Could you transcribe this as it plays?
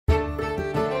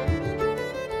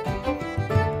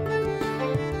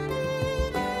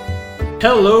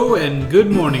Hello and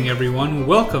good morning, everyone.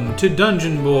 Welcome to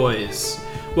Dungeon Boys.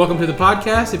 Welcome to the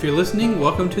podcast if you're listening.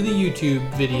 Welcome to the YouTube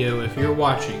video if you're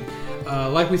watching.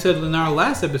 Like we said in our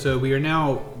last episode, we are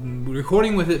now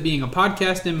recording with it being a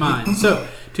podcast in mind. So,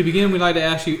 to begin, we'd like to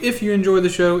ask you if you enjoy the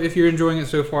show, if you're enjoying it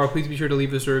so far, please be sure to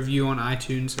leave us a review on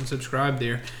iTunes and subscribe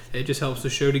there. It just helps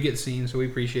the show to get seen, so we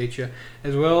appreciate you.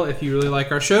 As well, if you really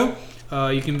like our show,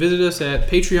 you can visit us at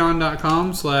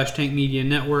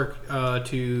patreon.com/tankmedianetwork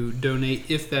to donate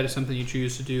if that is something you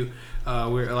choose to do.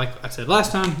 We're, like I said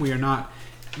last time, we are not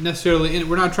necessarily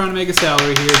we're not trying to make a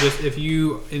salary here. Just if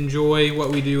you enjoy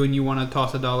what we do and you want to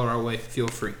toss $1 our way, feel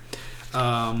free.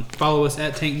 Follow us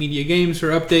at Tank Media Games for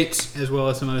updates, as well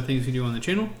as some other things we do on the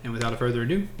channel. And without further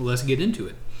ado, let's get into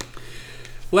it.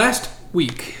 Last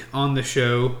week on the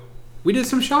show, we did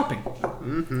some shopping.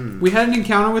 We had an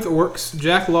encounter with orcs.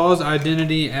 Jack Law's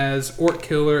identity as orc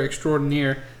killer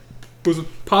extraordinaire was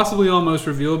possibly almost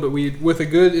revealed, but with a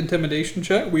good intimidation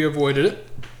check, we avoided it.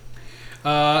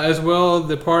 As well,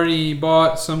 the party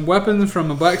bought some weapons from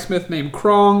a blacksmith named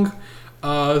Krong.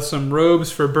 Some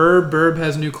robes for Burb. Burb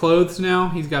has new clothes now.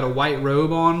 He's got a white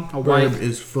robe on. Burb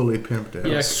is fully pimped out.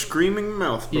 Yeah, screaming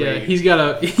mouth blade. Yeah, he's got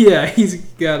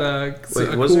a.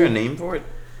 Wait, was there a name for it?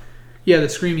 Yeah, the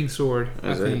Screaming Sword,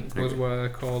 I think, okay. was what I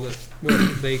called it.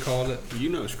 What they called it. You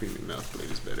know screaming mouth blade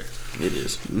is better. It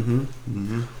is.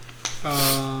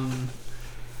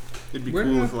 It'd be Where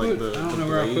cool did I if like put- the I don't know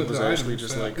where I blade put the was actually items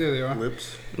just at. like There they are.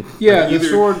 lips. Yeah, Like, the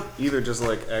sword. Either just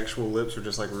like actual lips or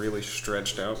just like really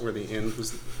stretched out where the end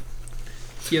was.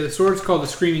 Yeah, the sword's called the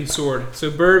Screaming Sword. So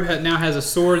Burb now has a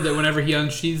sword that whenever he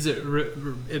unsheathes it,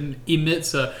 it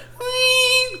emits a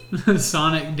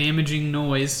sonic damaging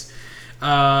noise.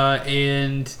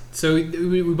 And so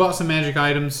we bought some magic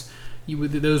items.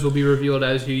 Those will be revealed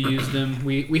as you use them.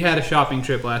 We had a shopping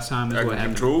trip last time. I Is what can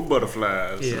happened. control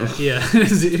butterflies. Yeah.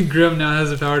 Grim now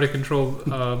has the power to control,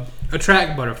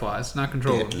 attract butterflies, not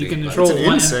control them. You can control It's an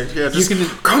one insect. Yeah, just you can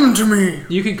come to me.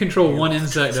 You can control one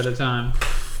insect at a time.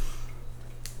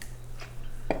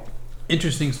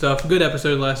 Interesting stuff. Good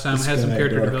episode last time. Had some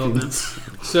character development.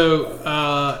 So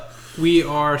we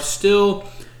are still.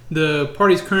 The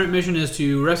party's current mission is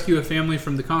to rescue a family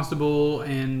from the constable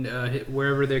and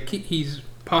wherever he's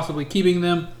possibly keeping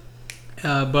them.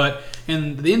 But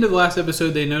in the end of the last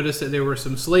episode, they noticed that there were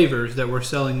some slavers that were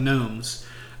selling gnomes.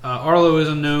 Arlo is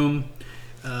a gnome,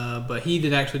 but he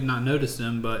did actually not notice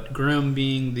them. But Grim,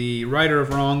 being the righter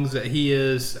of wrongs that he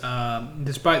is,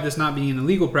 despite this not being an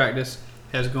illegal practice,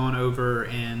 has gone over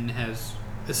and has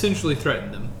essentially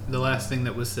threatened them. The last thing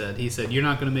that was said, he said, "You're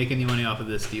not going to make any money off of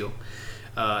this deal."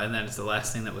 And that is the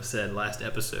last thing that was said last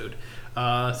episode.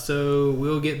 So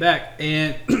we'll get back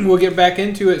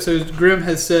into it. So Grim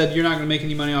has said, "You're not going to make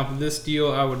any money off of this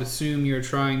deal." I would assume you're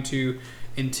trying to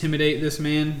intimidate this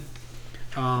man.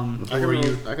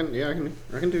 I can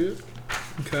do it.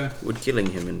 Okay. Would killing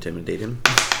him intimidate him?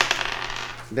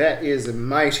 That is a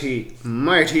mighty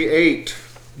 8.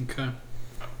 Okay.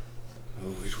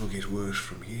 Oh, it will get worse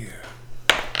from here.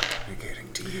 You're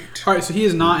getting to it. All right. So he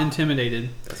is not intimidated.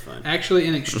 That's fine. Actually,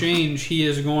 in exchange, he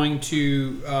is going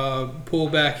to pull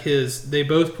back They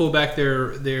both pull back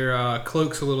their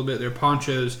cloaks a little bit, their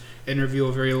ponchos, and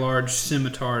reveal very large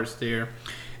scimitars there.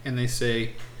 And they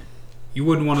say, "You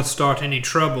wouldn't want to start any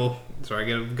trouble."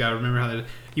 Sorry, I gotta remember how that.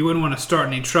 "You wouldn't want to start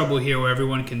any trouble here where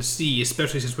everyone can see,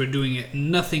 especially since we're doing it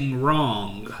nothing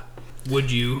wrong,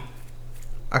 would you?"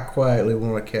 I quietly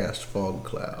want to cast Fog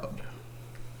Cloud.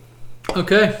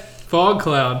 Okay, Fog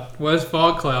Cloud. What is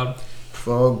Fog Cloud?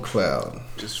 Fog Cloud.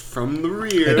 Just from the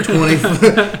rear. A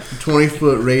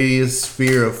 20-foot radius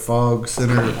sphere of fog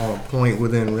centered on a point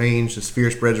within range. The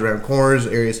sphere spreads around corners,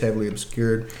 areas heavily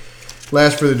obscured.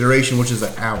 Lasts for the duration, which is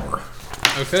an hour.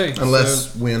 Okay.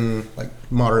 Unless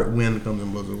moderate wind comes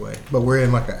and blows it away. But we're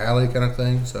in like an alley kind of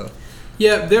thing, so.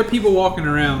 Yeah, there are people walking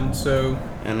around, so.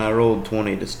 And I rolled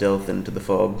 20 to stealth into the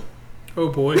fog. Oh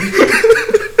boy.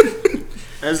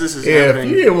 As this is Yeah, if happening,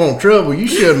 you didn't want trouble, you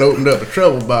should have opened up a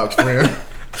trouble box, friend.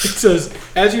 It says,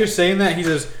 as you're saying that, he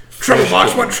says, "Trouble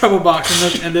box, what trouble box?"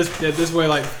 And this way,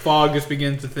 like, Fog just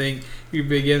begins to think. He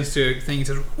begins to think. He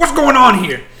says, "What's going on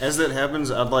here?" as that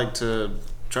happens, I'd like to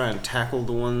try and tackle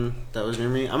the one that was near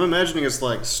me. I'm imagining it's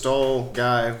like stall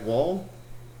guy wall,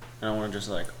 and I want to just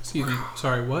like Excuse me.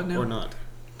 Sorry, what now? or not.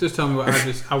 Just tell me what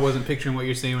I wasn't picturing what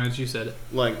you're saying as you said it.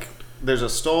 Like there's a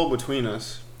stall between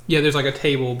us, Yeah, there's like a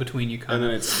table between you, and kind then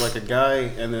of. it's like a guy,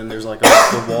 and then there's like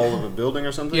the wall of a building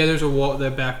or something. Yeah, there's a wall, the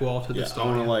back wall to the Yeah, I stall.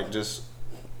 want to like just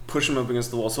push him up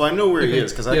against the wall, so I know where he Okay,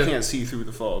 is because I yeah. can't see through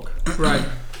the fog. Right.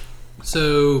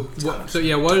 So, what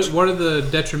are the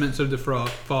detriments of the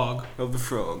fog? Of the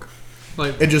frog.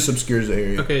 Like it just obscures the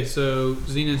area. Okay, so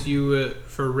Zenas, you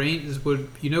for range would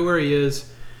you know where he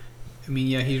is? I mean,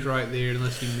 yeah, he's right there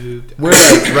unless he moved. We're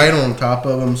like right on top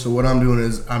of him. So what I'm doing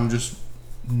is I'm just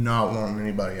not wanting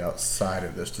anybody outside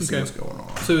of this to see what's going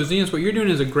on. So Zenas, what you're doing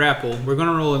is a grapple. We're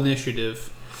gonna roll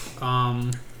initiative,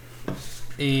 and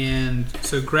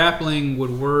so grappling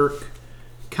would work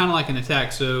kind of like an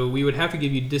attack. So we would have to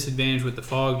give you disadvantage with the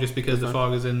fog just because the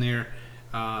fog is in there.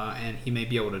 And he may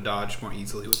be able to dodge more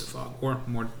easily with the fog, or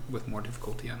with more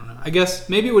difficulty. I don't know. I guess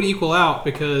maybe it would equal out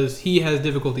because he has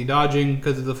difficulty dodging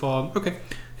because of the fog. Okay,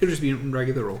 it'll just be a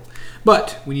regular roll.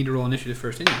 But we need to roll initiative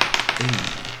first anyway.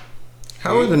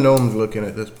 How are the gnomes looking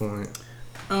at this point?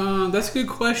 That's a good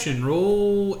question.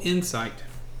 Roll insight.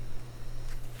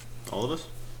 All of us?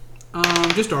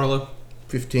 Just Arlo.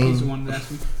 15. He's the one that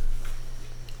asked me.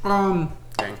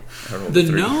 Dang. The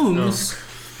gnomes.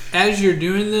 As you're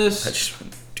doing this,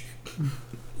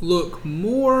 look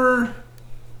more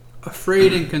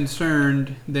afraid and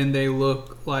concerned than they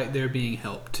look like they're being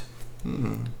helped.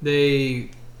 Mm-hmm.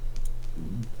 They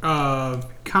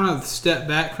kind of step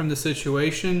back from the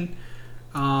situation,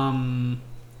 and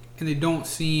they don't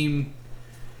seem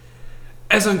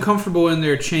as uncomfortable in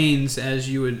their chains as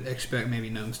you would expect maybe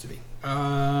gnomes to be.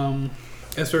 In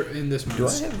this Do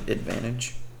I have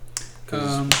advantage?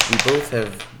 Because we both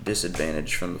have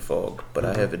disadvantage from the fog, but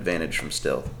I have advantage from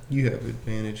stealth. You have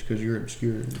advantage because you're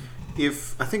obscured.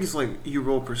 I think it's like you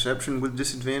roll perception with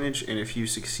disadvantage, and if you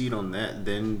succeed on that,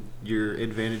 then your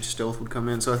advantage stealth would come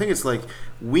in. So I think it's like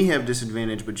we have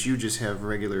disadvantage, but you just have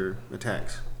regular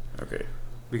attacks. Okay.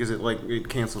 Because it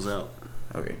cancels out.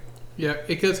 Okay. Yeah,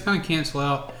 it does kind of cancel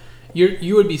out.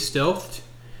 You would be stealthed,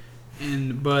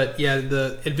 but yeah,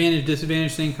 the advantage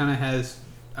disadvantage thing kind of has.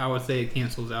 I would say it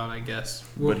cancels out, I guess.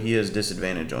 But he has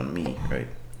disadvantage on me, right?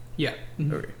 Yeah.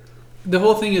 Mm-hmm. Okay. The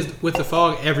whole thing is with the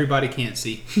fog, everybody can't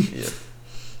see. Yeah.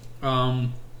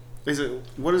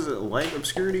 What is it, light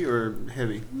obscurity or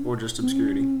heavy? Or just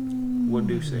obscurity? What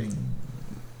do you say?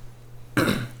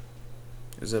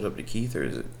 Is that up to Keith or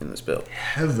is it in the spell?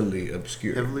 Heavily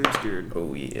obscured. Heavily obscured.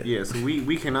 Oh, yeah. Yeah, so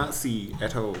we cannot see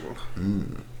at all.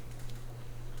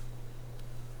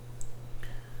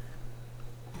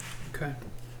 Okay.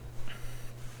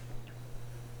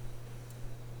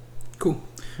 Cool.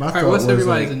 My thought was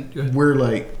everybody's we're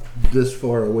like this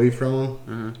far away from them.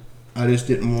 Mm-hmm. I just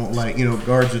didn't want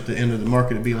guards at the end of the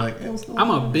market to be like, hey, what's going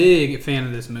on? I'm a big fan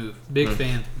of this move. Big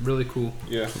fan. Really cool.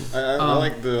 Yeah. I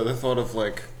like the thought of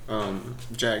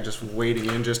Jack just wading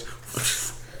in, just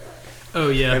oh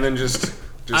yeah, and then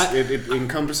it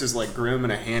encompasses like Grim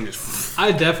and a hand just.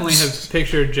 I definitely have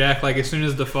pictured Jack as soon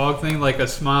as the fog thing, a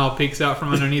smile peeks out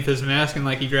from underneath his mask, and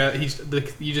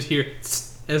you just hear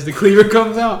as the cleaver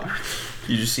comes out.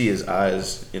 You just see his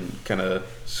eyes and kind of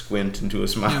squint into a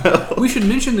smile. Yeah. We should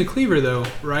mention the cleaver though,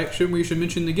 right? We should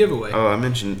mention the giveaway. Oh, I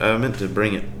meant to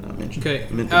bring it. Okay.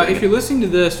 If you're listening to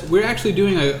this, we're actually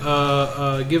doing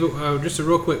a just a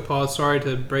real quick pause. Sorry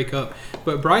to break up,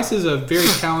 but Bryce is a very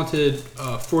talented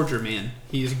forger man.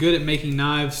 He's good at making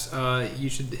knives.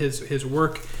 His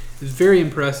work is very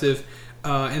impressive.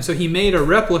 And so he made a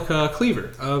replica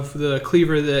cleaver of the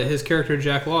cleaver that his character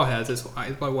Jack Law has. It's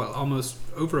almost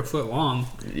over a foot long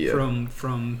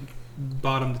from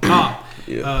bottom to top.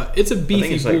 Yeah. It's a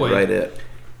beefy boy. I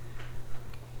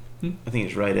think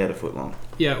it's right at a foot long.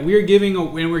 Yeah, we're giving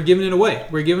it away.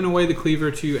 We're giving away the cleaver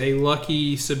to a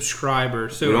lucky subscriber.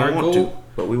 So we don't want to,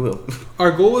 but we will.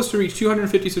 Our goal is to reach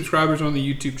 250 subscribers on the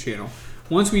YouTube channel.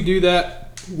 Once we do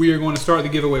that, we are going to start the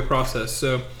giveaway process.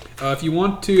 So if you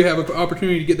want to have an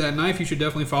opportunity to get that knife, you should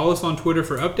definitely follow us on Twitter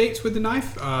for updates with the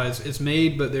knife. It's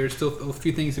made, but there's still a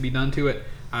few things to be done to it,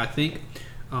 I think,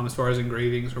 as far as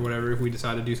engravings or whatever, if we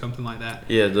decide to do something like that.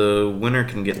 Yeah, the winner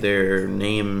can get their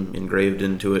name engraved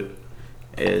into it,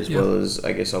 as well as,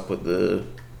 I guess I'll put the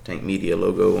Tank Media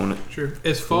logo on it. Sure.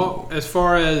 As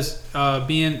far as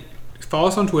follow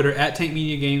us on Twitter at Tank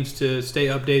Media Games to stay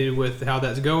updated with how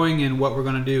that's going and what we're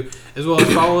going to do, as well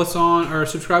as follow us on or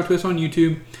subscribe to us on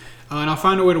YouTube. And I'll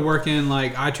find a way to work in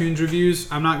iTunes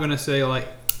reviews. I'm not going to say an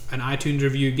iTunes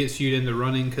review gets you in the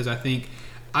running because I think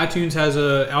iTunes has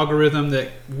an algorithm that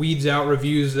weeds out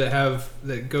reviews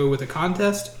that go with a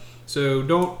contest. So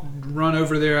don't run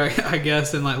over there, I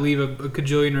guess, and leave a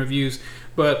cajillion reviews.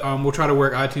 But we'll try to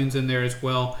work iTunes in there as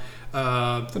well.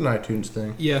 It's an iTunes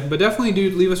thing. Yeah, but definitely do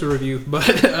leave us a review.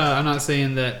 But I'm not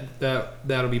saying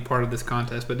that'll be part of this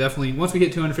contest. But definitely, once we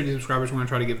get 250 subscribers, we're going to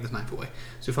try to give this knife away.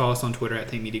 So follow us on Twitter at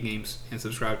Tank Media Games and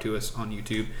subscribe to us on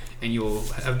YouTube. And you'll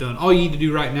have done all you need to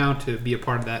do right now to be a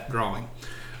part of that drawing.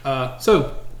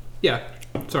 Sorry.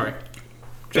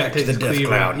 Back to the death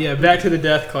cloud. Yeah, back to the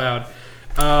death cloud.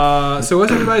 So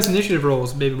what's everybody's initiative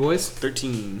rolls, baby boys?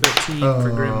 13. 13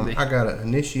 for Grimby. I got to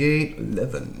initiate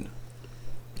 11.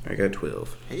 I got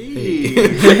 12. Hey.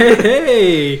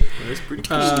 Hey! That's pretty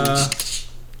cool.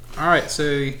 All right,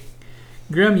 so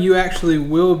Grim, you actually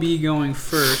will be going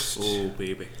first. Oh,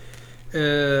 baby.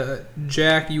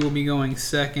 Jack, you will be going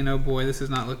second. Oh boy, this is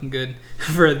not looking good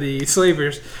for the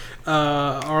slavers.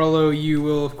 Arlo, you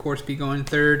will of course be going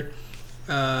third.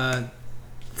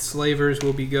 Slavers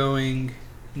will be going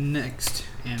next,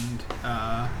 and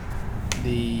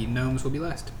the gnomes will be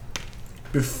last.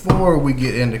 Before we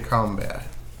get into combat,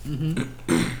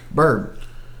 Burb.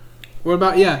 What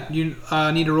about you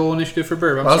need to roll initiative for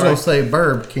Burb. I was going to say,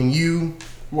 Burb, can you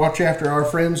watch after our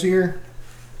friends here?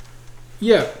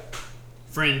 Yeah.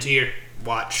 Friends here.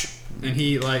 Watch. And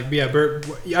he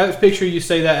Burb. I picture you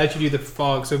say that as you do the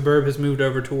fog. So Burb has moved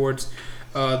over towards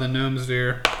the gnomes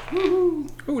there.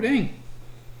 Oh dang.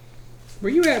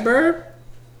 Where you at, Burb?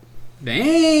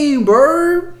 Dang,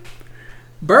 Burb.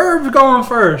 Burb's going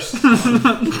first.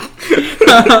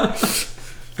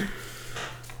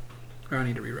 I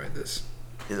need to rewrite this.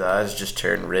 His eyes just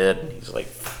turn red. He's like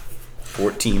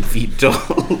 14 feet tall.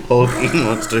 Hulking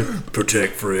wants to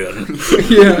protect Fred.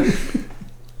 Yeah.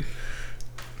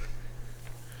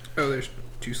 Oh, there's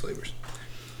 2 slavers.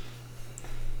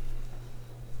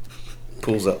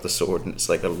 Pulls out the sword and it's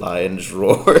like a lion's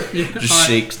roar. Just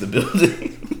shakes the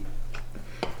building.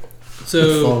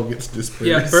 So the fog gets dispersed.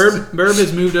 Yeah, Burb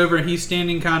has moved over and he's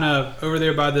standing kind of over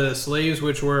there by the slaves,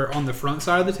 which were on the front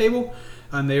side of the table,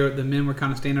 and the men were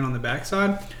kind of standing on the back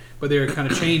side, but they were kind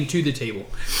of chained to the table.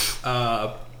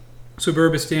 So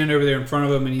Burb is standing over there in front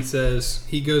of them, and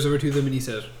he goes over to them and he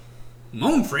says, "Come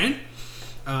on, friend."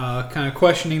 Kind of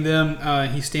questioning them.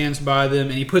 He stands by them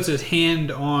and he puts his hand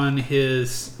on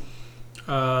his.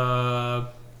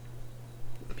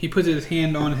 He puts his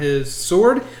hand on his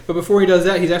sword, but before he does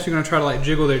that, he's actually going to try to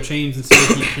jiggle their chains and see if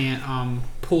he can't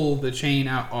pull the chain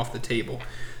out off the table.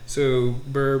 So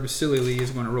Burb sillily is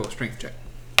going to roll a strength check.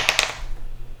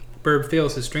 Burb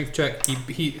fails his strength check.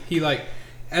 He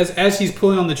as he's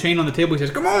pulling on the chain on the table, he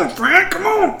says, "Come on, friend! Come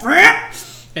on, friend!"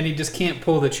 And he just can't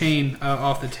pull the chain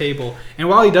off the table. And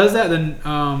while he does that, then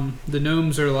the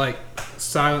gnomes are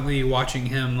silently watching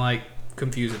him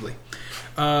confusedly.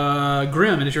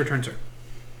 Grim, it is your turn, sir.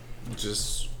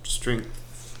 Just strength.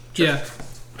 Yeah.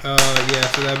 So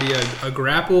that'd be a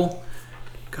grapple.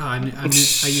 God, I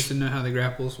used to know how the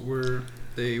grapples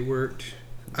worked.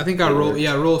 I think I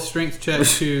roll a strength check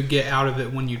to get out of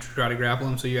it when you try to grapple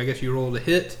him. So I guess you roll to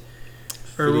hit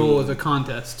or roll as a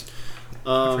contest.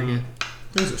 I forget.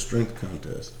 There's a strength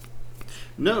contest.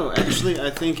 No, actually,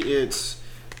 I think it's.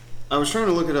 I was trying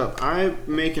to look it up. I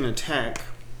make an attack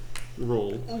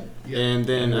roll, and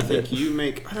then I think you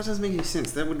make. Oh, that doesn't make any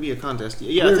sense. That would be a contest.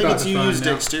 Yeah, I think it's you use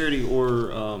dexterity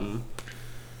or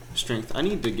strength. I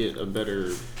need to get a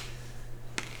better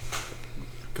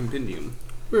compendium.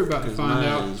 We're about to find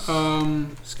out.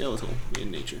 Skeletal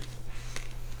in nature.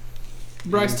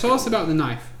 Bryce, tell us about the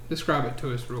knife. Describe it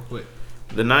to us real quick.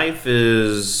 The knife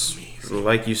is,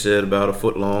 like you said, about a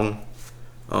foot long.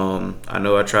 I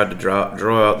know I tried to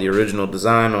draw out the original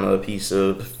design on a piece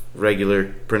of regular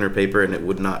printer paper and it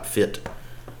would not fit.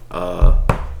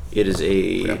 It is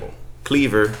a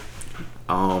cleaver.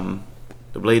 The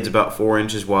blade's about 4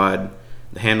 inches wide.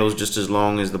 The handle's just as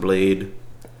long as the blade.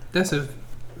 That's a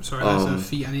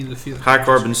feat. I need to feel high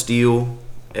carbon steel,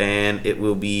 and it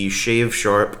will be shave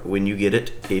sharp when you get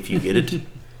it, if you get it.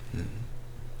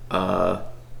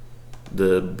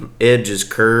 The edge is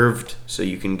curved, so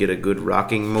you can get a good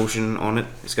rocking motion on it.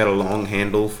 It's got a long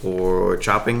handle for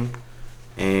chopping,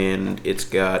 and it's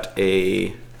got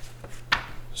a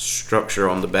structure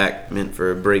on the back meant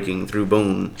for breaking through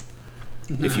bone.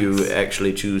 Nice. If you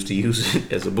actually choose to use it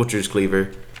as a butcher's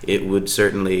cleaver, it would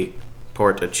certainly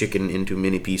part a chicken into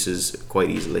many pieces quite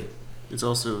easily. It's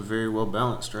also very well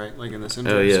balanced, right? Like in the center,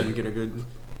 so you get a good...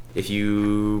 If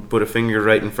you put a finger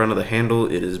right in front of the handle,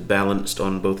 it is balanced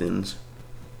on both ends.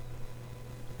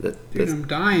 Dude, I'm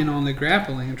dying on the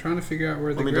grappling. I'm trying to figure out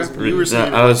where the grappling is.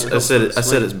 I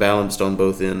said it's balanced on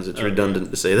both ends. It's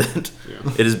redundant to say that.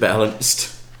 Yeah. It is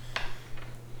balanced.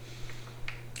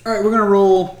 All right, we're gonna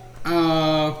roll.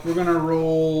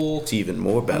 It's even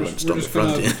more balanced on the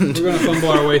front end. We're gonna fumble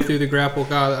our way through the grapple.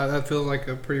 God, that feels like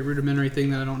a pretty rudimentary thing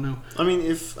that I don't know. I mean,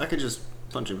 if I could just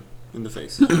punch him in the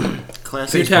face.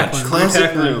 Classic punch.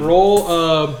 Classic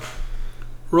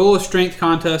roll a strength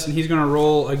contest, and he's gonna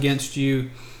roll against you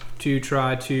to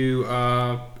try to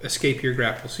escape your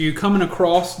grapple. So you're coming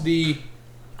across the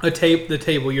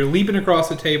table. You're leaping across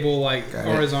the table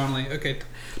horizontally. Okay.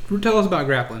 Tell us about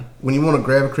grappling. When you want to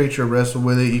grab a creature or wrestle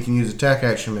with it, you can use attack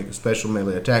action to make a special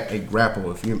melee attack, a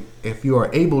grapple. If you are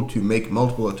able to make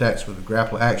multiple attacks with a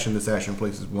grapple action, this action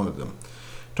places one of them.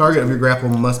 Target of your grapple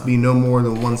must be no more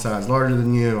than one size larger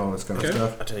than you, all this kind of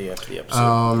stuff. I'll tell you after the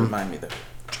episode. Remind me though.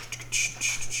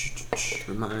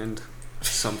 Remind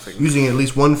something. Using at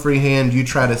least one free hand, you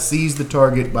try to seize the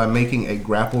target by making a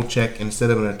grapple check instead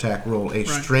of an attack roll. A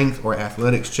strength or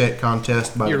athletics check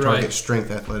contest by the target's strength,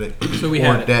 athletic,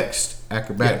 or dex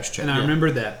acrobatics check. And I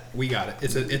remember that. We got it.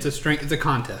 It's a strength. It's a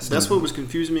contest. That's what was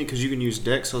confusing me because you can use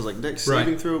dex. So I was like dex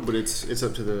saving throw, but it's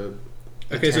up to the.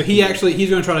 Okay, so he's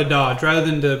going to try to dodge rather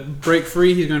than to break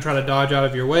free. He's going to try to dodge out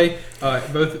of your way.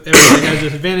 Everybody has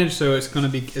disadvantage, so it's going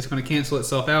to cancel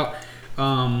itself out.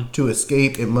 To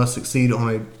escape,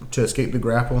 to escape the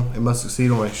grapple, it must succeed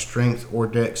on a strength or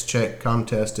dex check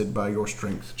contested by your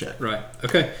strength check. Right.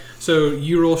 Okay. So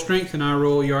you roll strength and I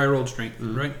rolled strength,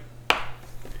 right?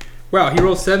 Wow, he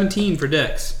rolled 17 for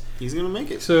dex. He's gonna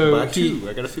make it. So by 2,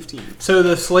 I got a 15. So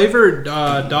the slaver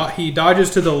he dodges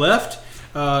to the left.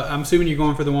 I'm assuming you're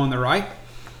going for the one on the right.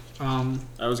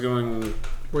 I was going.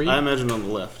 Were you? I imagined on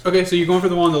the left. Okay, so you're going for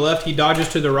the one on the left. He dodges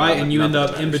to the right, and you end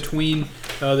up in between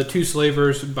the two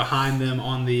slavers behind them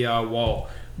on the wall.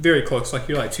 Very close, like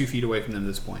you're like 2 feet away from them at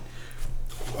this point.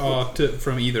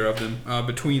 From either of them,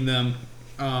 between them.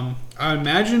 I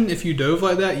imagine if you dove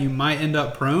like that, you might end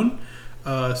up prone.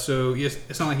 So yes,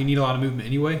 it's not like you need a lot of movement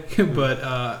anyway,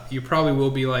 but you probably will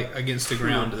be like against the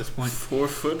ground at this point.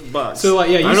 4-foot box. So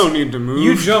like I don't need to move.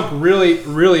 You jump really,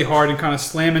 really hard and kind of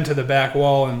slam into the back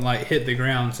wall and like hit the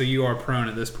ground. So you are prone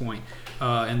at this point,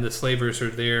 and the slavers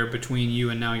are there between you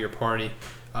and now your party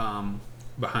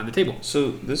behind the table.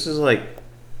 So this is like,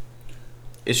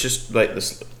 it's just like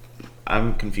this.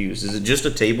 I'm confused. Is it just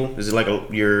a table? Is it like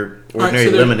your ordinary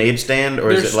lemonade stand,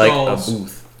 or is it like stalls. a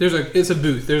booth? It's a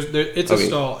booth. It's a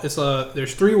stall.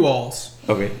 There's 3 walls.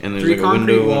 Okay, and there's 3 like a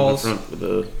window walls. in the front with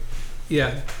a.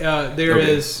 Yeah,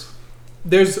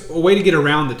 there's a way to get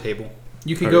around the table.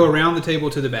 You can go around the table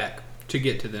to the back to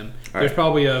get to them. There's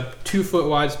probably a 2-foot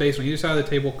wide space on either side of the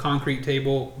table, concrete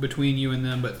table between you and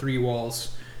them, but 3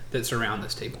 walls that surround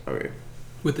this table. Okay.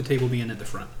 With the table being at the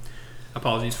front.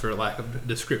 Apologies for lack of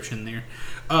description there.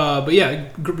 But yeah,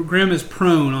 Grim is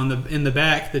prone in the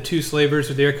back. The 2 slavers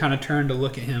are there, kind of turned to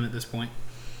look at him at this point.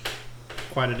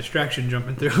 Quite a distraction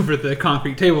jumping through over the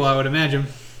concrete table, I would imagine.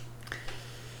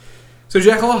 So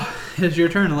Jackalaw, it's your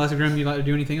turn. Unless Grim, you'd like to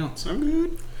do anything else. I'm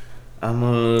good.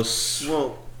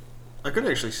 Well, I could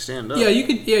actually stand up. Yeah, you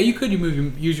could. Yeah, you could.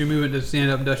 Use your movement to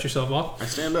stand up and dust yourself off. I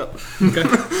stand up. Okay.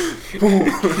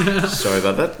 Sorry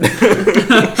about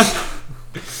that.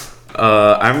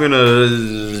 I'm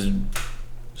gonna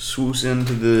swoosh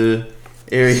into the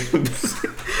area.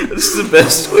 This is the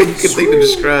best way you can think to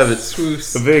describe it.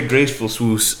 Swoosh. A very graceful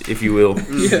swoosh, if you will.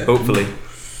 Yeah. Hopefully.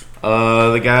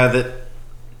 The guy that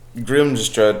Grim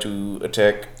just tried to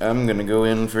attack, I'm gonna go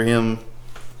in for him.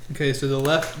 Okay, so the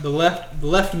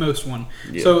leftmost one.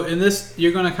 Yeah. So in this,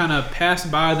 you're gonna kind of pass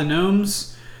by the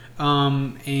gnomes,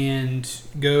 and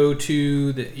go to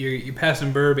you're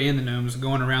passing Burb and the gnomes,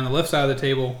 going around the left side of the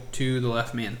table to the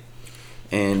left man.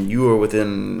 And you are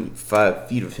within 5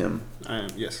 feet of him. I am,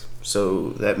 yes. So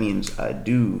that means I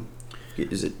do.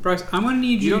 Is it? Bryce, I'm gonna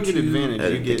need you. You don't get to, advantage. I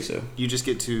didn't think so. You just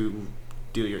get to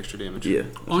deal your extra damage. Yeah.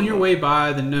 On your way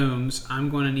by the gnomes, I'm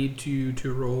going to need you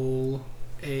to roll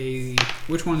a.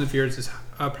 Which one of yours is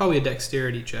probably a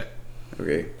dexterity check?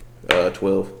 Okay.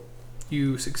 12.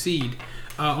 You succeed.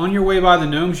 On your way by the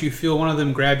gnomes, you feel one of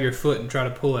them grab your foot and try to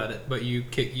pull at it, but you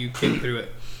kick through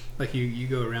it, like you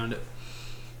go around it.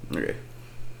 Okay.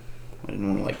 I didn't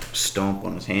want to like stomp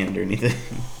on his hand or anything.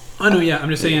 I know, yeah. I'm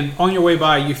just saying, on your way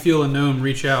by, you feel a gnome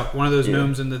reach out, one of those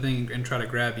gnomes in the thing, and try to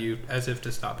grab you as if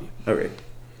to stop you. Okay.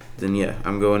 Then yeah,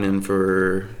 I'm going in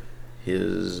for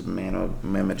his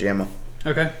Mamma Jamma.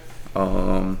 Okay.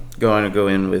 Going to go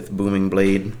in with Booming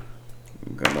Blade.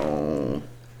 Come on.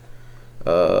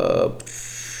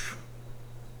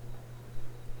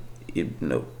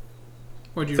 No.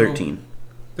 What'd you 13. roll?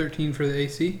 13 for the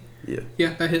AC? Yeah.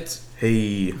 Yeah, that hits.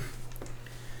 Hey.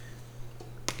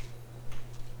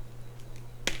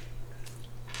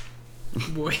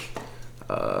 Boy.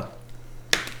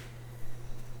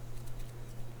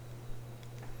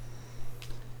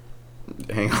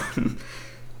 Hang on.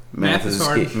 Math is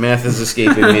hard. Math is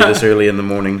escaping me this early in the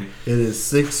morning. It is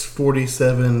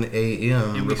 6:47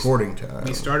 a.m. recording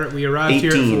time. We arrived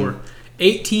 18. Here at 4.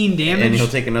 18 damage. And he'll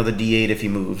take another D8 if he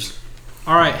moves.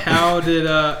 All right. How did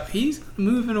he's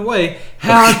moving away?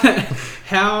 What's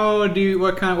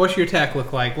your attack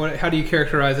look like? How do you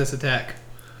characterize this attack?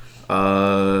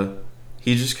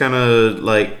 He just kind of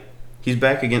like He's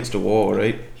back against a wall,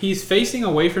 right? He's facing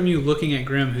away from you, looking at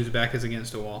Grim, whose back is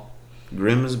against a wall.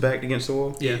 Grim is back against the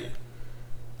wall? Yeah.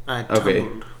 I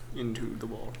tumbled into the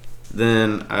wall.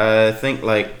 Then I think,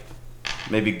 like,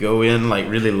 maybe go in, like,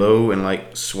 really low and,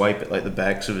 like, swipe at, like, the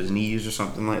backs of his knees or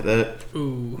something like that.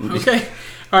 Ooh. Okay.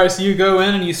 All right, so you go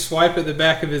in and you swipe at the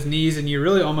back of his knees, and you're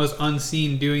really almost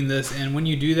unseen doing this. And when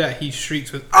you do that, he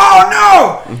shrieks with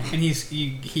 "Oh no!" And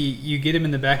you get him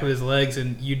in the back of his legs,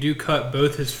 and you do cut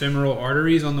both his femoral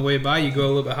arteries on the way by. You go a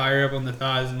little bit higher up on the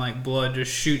thighs, and like blood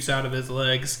just shoots out of his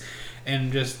legs,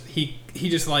 and just he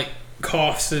just like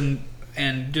coughs and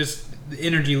just the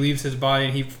energy leaves his body,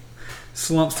 and he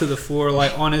slumps to the floor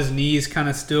like on his knees, kind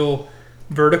of still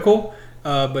vertical.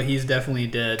 But he's definitely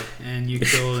dead, and you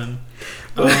killed him.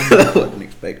 I wasn't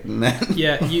expecting that.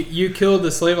 Yeah, you killed the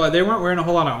slave. Like, they weren't wearing a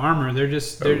whole lot of armor.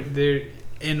 They're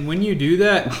and when you do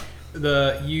that,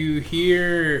 you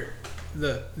hear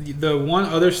the one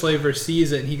other slaver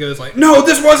sees it, and he goes like, "No,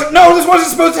 this wasn't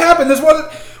supposed to happen. This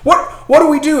wasn't. What do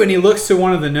we do?" And he looks to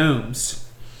one of the gnomes,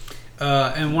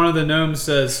 and one of the gnomes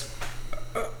says,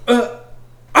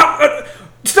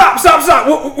 Stop!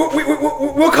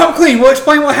 We'll come clean. We'll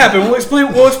explain what happened. We'll explain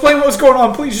what was going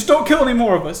on. Please, just don't kill any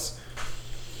more of us.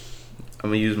 I'm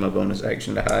gonna use my bonus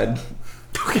action to hide.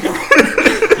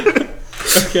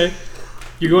 Okay.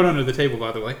 You're going under the table,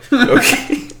 by the way.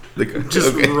 Okay.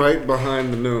 Just right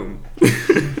behind the gnome.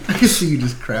 I can see you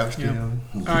just crouched down.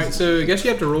 All right, so I guess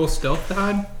you have to roll stealth to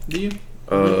hide. Do you?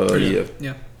 Yeah.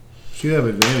 Yeah. You have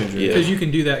advantage. Yeah. Because you can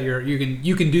do that.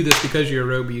 You can do this because you're a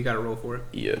rogue, but you got to roll for it.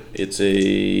 Yeah. It's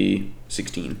a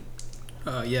 16.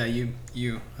 Yeah.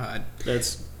 You hide.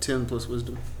 That's 10 plus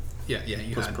wisdom. Yeah.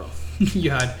 You Plus hide. prof.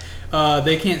 You hide.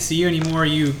 They can't see you anymore.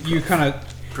 You kind of.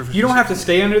 You don't have to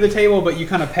stay under the table, but you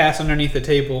kind of pass underneath the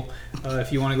table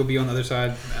if you want to go be on the other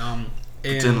side.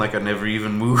 Pretend like I never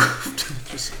even moved.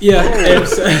 Yeah.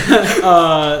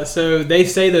 So they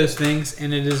say those things,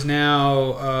 and it is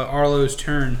now Arlo's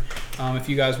turn. If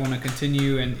you guys want to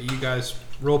continue, and you guys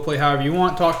role play however you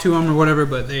want, talk to them or whatever.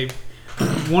 But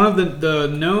one of the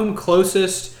gnome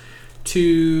closest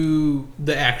to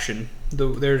the action.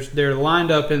 They're lined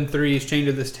up in threes, chained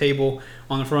to this table.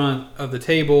 On the front of the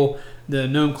table, the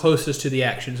gnome closest to the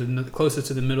actions and closest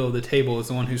to the middle of the table is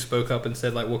the one who spoke up and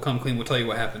said, like, "We'll come clean. We'll tell you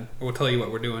what happened. Or we'll tell you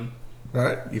what we're doing." All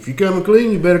right. If you coming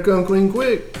clean, you better come clean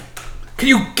quick. Can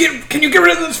you get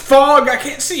rid of this fog? I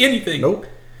can't see anything. Nope.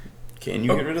 Can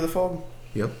you get rid of the fog?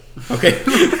 Yep. Okay.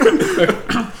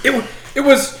 It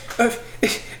was.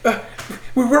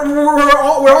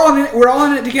 We're all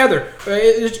in it together.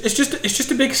 It's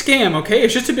just a big scam, okay?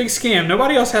 It's just a big scam.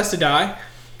 Nobody else has to die.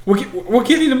 We'll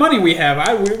give you the money we have.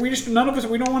 None of us.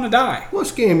 We don't want to die. What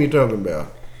scam you talking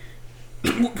about?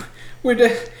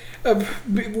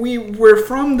 We're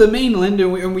from the mainland,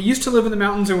 and we used to live in the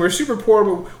mountains, and we're super poor.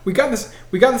 But we got this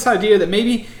idea that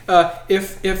maybe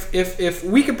if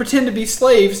we could pretend to be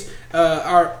slaves,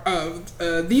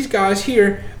 these guys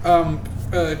here,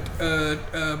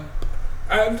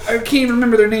 I can't even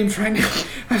remember their names right now.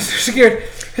 I'm so scared.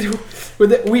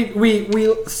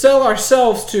 We sell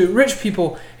ourselves to rich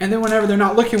people, and then whenever they're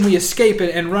not looking, we escape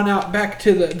and run out back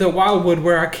to the wildwood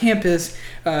where our camp is,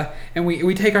 and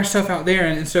we take our stuff out there,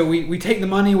 and so we take the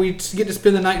money, we get to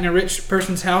spend the night in a rich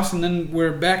person's house, and then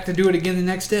we're back to do it again the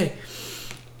next day.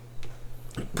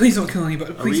 Please don't kill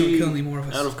anybody. Please don't kill any more of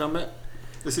us. Out of combat,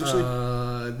 essentially.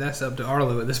 That's up to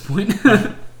Arlo at this point.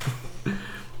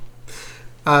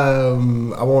 I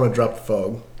want to drop the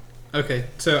fog. Okay,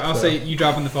 so I'll say you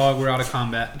drop in the fog. We're out of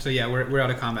combat. So yeah, we're out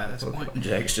of combat at this point.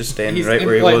 Jack's just standing He's right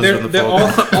where he like, was when the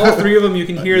fog. all three of them. You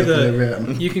can hear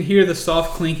Nothing you can hear the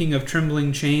soft clinking of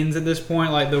trembling chains at this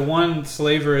point. Like the one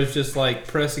slaver is just like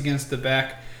pressed against the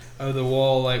back of the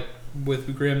wall, like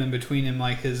with Grim in between him.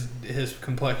 Like his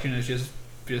complexion is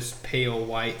just pale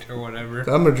white or whatever.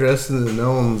 I'm addressing the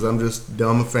gnomes. I'm just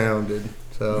dumbfounded.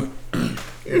 So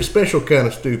you're a special kind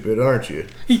of stupid, aren't you?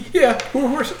 Yeah,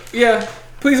 yeah.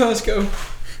 Please let us go.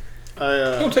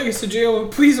 Don't take us to jail.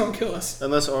 Please don't kill us.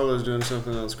 Unless Arlo's doing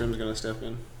something else, Grim's gonna step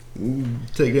in.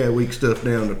 Take that weak stuff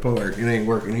down to the park. It ain't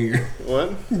working here.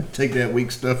 What? Take that weak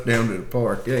stuff down to the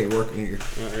park. It ain't working here.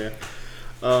 Oh, yeah.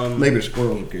 Maybe the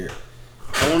squirrels will care.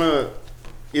 I wanna.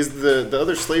 Is the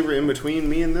other slaver in between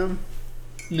me and them?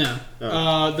 No.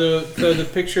 Oh. The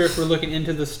picture, if we're looking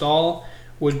into the stall,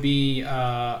 would be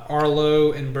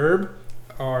Arlo and Burb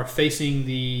are facing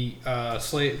the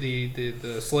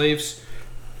slaves,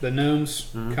 the gnomes,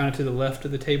 kind of to the left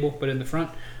of the table, but in the front.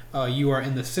 You are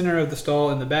in the center of the stall,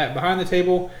 in the back, behind the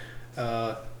table.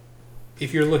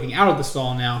 If you're looking out of the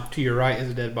stall now, to your right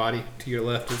is a dead body. To your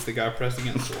left is the guy pressed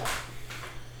against the wall.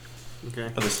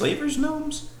 Okay. Are the slavers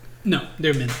gnomes? No,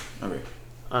 they're men. Okay.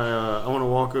 I want to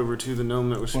walk over to the gnome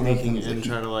that was speaking and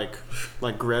try to like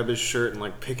grab his shirt and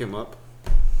like pick him up.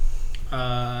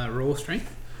 Roll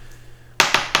strength.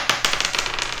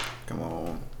 Come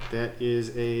on. That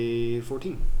is a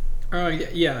 14. Oh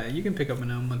yeah, you can pick up a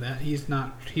gnome with that. He's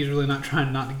really not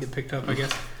trying not to get picked up, I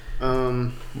guess.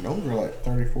 Gnomes are like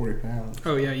 30, 40 pounds.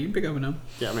 Oh yeah, you can pick up a gnome.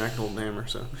 Yeah, I mean I can hold the hammer,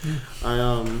 so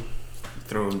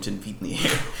Throw him 10 feet in the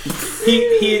air.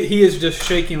 he is just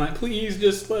shaking like, please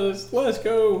just let us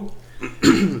go.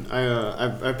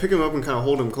 I pick him up and kind of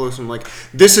hold him close. And I'm like,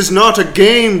 this is not a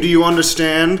game, do you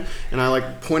understand? And I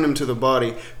like point him to the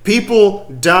body. People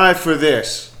die for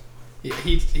this. Yeah,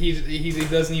 he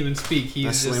doesn't even speak.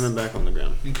 I slam him back on the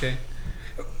ground.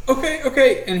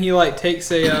 Okay. And he like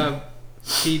takes a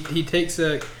he takes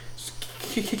a.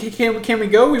 Can we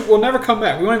go? We'll never come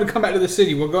back. We won't even come back to the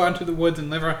city. We'll go out into the woods and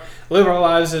live our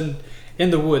lives in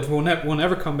the woods. We'll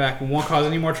never come back. We won't cause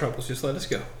any more troubles. Just let us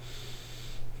go.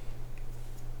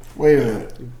 Wait a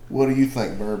minute. What do you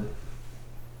think, Burb?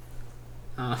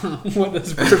 What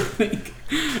does Burb think?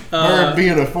 Burb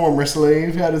being a former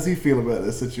slave, how does he feel about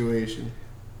this situation?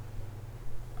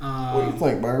 What do you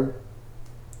think, Burb?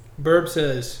 Burb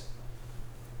says,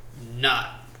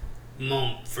 "Not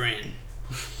mon friend."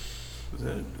 Was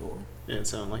that a door? Yeah, it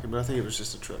sounded like it, but I think it was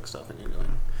just a truck stopping and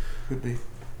going. Could be.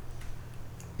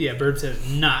 Yeah, Burb says,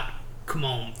 "Not, come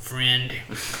on, friend."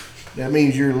 That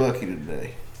means you're lucky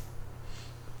today.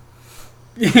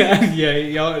 Yeah,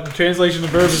 y'all. Translation of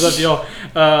Burb is up to y'all.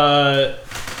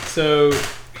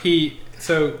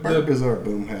 Burb is our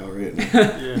boomhauer, isn't he?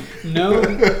 Yeah.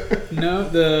 No,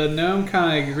 the gnome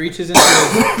kind of reaches into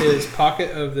his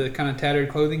pocket of the kind of tattered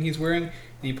clothing he's wearing, and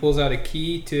he pulls out a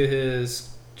key to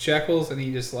his shackles, and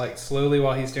he just like slowly,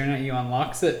 while he's staring at you,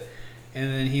 unlocks it, and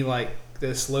then he like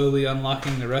is slowly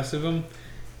unlocking the rest of them,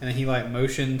 and then he like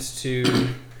motions to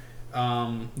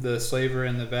the slaver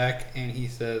in the back, and he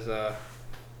says,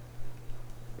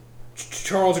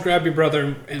 "Charles, grab your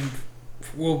brother, and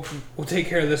we'll take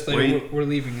care of this later. Wait, we're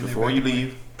leaving." And before you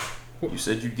leave, you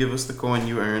said you'd give us the coin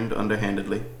you earned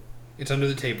underhandedly. It's under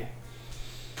the table.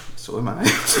 So am I. I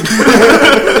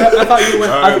thought you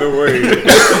went. Either way.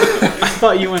 I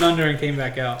thought you went under and came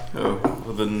back out. Oh,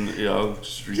 well then, yeah, I'll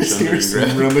just reach Just under hear and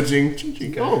some grab. rummaging.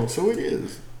 Ching-ching. Oh, so it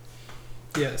is.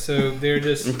 Yeah, so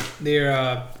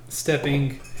they're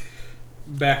stepping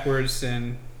backwards,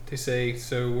 and they say,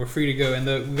 "So we're free to go." And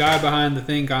the guy behind the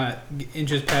thing kind of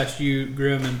inches past you,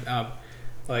 Grim, and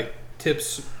like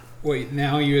tips what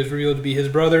now you is revealed to be his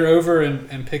brother over,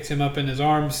 and picks him up in his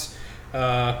arms,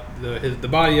 the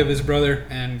body of his brother,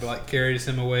 and like carries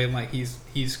him away, and like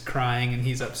he's crying and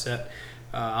he's upset,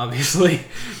 obviously,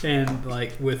 and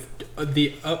like with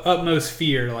the utmost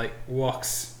fear, like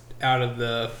walks out of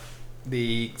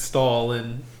the stall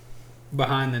and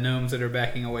behind the gnomes that are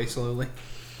backing away slowly.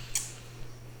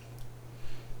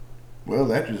 Well,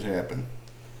 that just happened.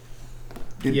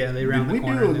 They round the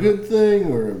corner. Did we do a good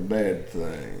thing or a bad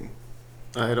thing?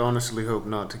 I had honestly hoped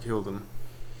not to kill them.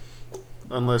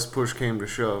 Unless push came to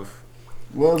shove.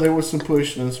 Well, there was some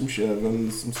pushing and some shoving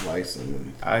and some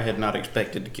slicing. I had not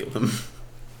expected to kill him.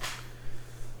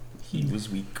 He was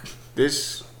weak.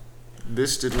 This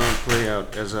did not play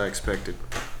out as I expected.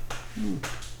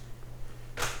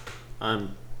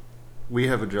 We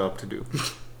have a job to do.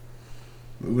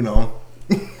 Moving on.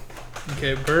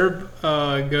 Okay, Burb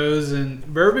goes, and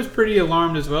Burb is pretty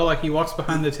alarmed as well. Like he walks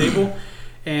behind the table,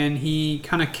 and he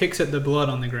kind of kicks at the blood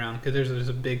on the ground because there's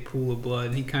a big pool of blood,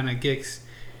 and he kind of kicks,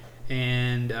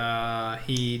 and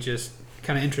he just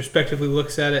kind of introspectively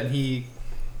looks at it, and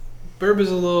Burb is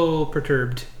a little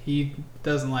perturbed. He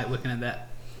doesn't like looking at that.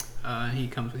 He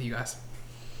comes with you guys.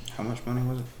 How much money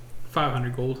was it?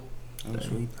 500 gold. Oh,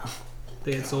 sweet.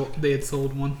 They had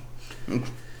sold one.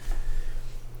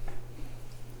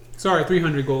 Sorry,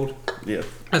 300 gold. Yeah.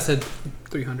 I said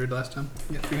 300 last time.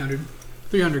 Yeah, 300.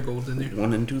 300 gold's in there.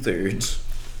 1 2/3.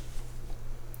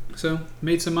 So,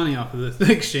 made some money off of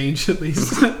the exchange at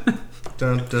least.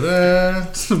 Dun, da,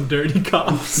 da. Some dirty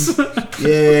cops.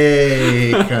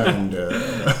 Yay,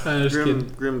 kinda. I'm just kidding.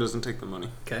 Grim doesn't take the money.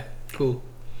 Okay, cool.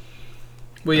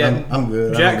 Well, yeah, I'm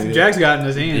good. I don't need Jack's got it in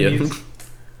his hand. Yeah. He's-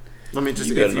 Let me just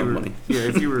You got if you enough were, money. Yeah,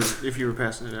 if you were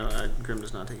passing it out, Grim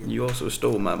does not take it. You also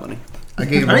stole my money. I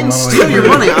gave I all didn't my steal money. your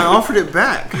money. I offered it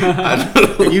back,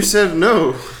 and you said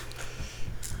no.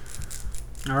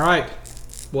 All right,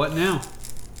 what now?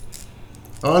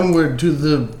 Onward to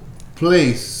the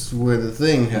place where the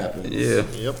thing happens. Yeah.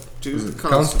 Yep. To Is the it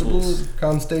constables.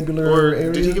 Constabulary Or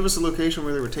area? did he give us a location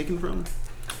where they were taken from?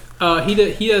 He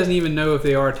doesn't even know if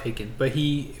they are taken, but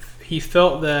he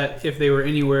felt that if they were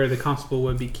anywhere, the constable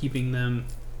would be keeping them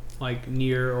like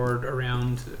near or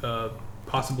around a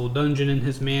possible dungeon in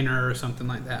his manor or something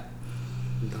like that.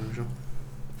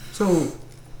 So,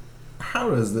 how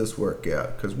does this work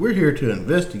out? Because we're here to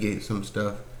investigate some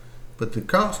stuff, but the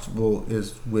constable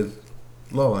is with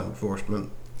law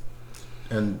enforcement,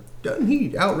 and doesn't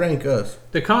he outrank us?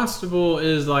 The constable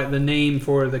is like the name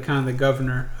for the kind of the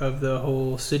governor of the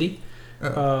whole city.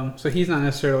 So he's not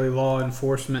necessarily law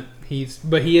enforcement.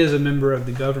 But he is a member of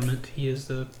the government. He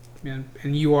is and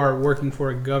you are working for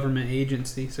a government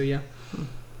agency. So yeah,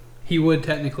 he would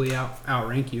technically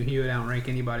outrank you. He would outrank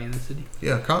anybody in the city.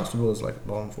 Yeah, constable is like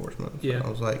law enforcement. So Yeah. I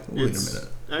was like, wait a minute.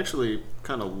 Actually,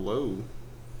 kind of low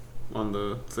on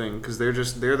the thing because they're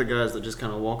the guys that just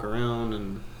kind of walk around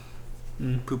and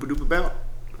poop a doop about.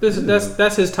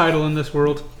 That's his title in this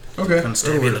world. Okay.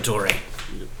 Constabulatory.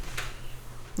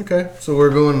 Okay, so we're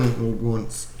going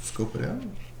to scope it out.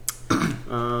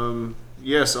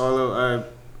 Yes, although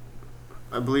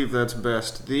I believe that's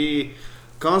best. The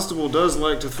constable does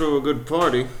like to throw a good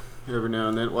party every now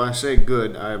and then. Well, I say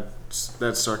good.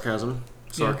 That's sarcasm.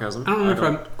 Sarcasm. Yeah. I don't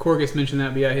know if Corgus mentioned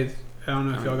that, but yeah, I don't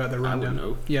know if y'all got the rundown. I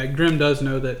would know. Yeah, Grim does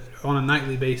know that on a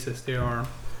nightly basis there are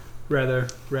rather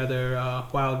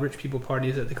wild rich people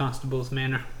parties at the constable's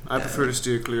manor. I prefer to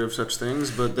steer clear of such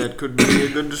things, but that could be a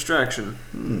good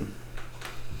distraction.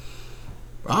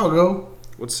 I'll go.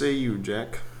 What say you,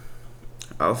 Jack?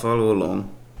 I'll follow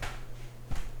along.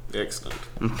 Excellent.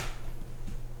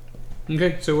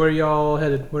 Okay, so where are y'all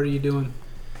headed? What are you doing?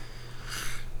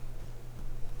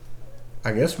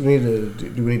 I guess we need to.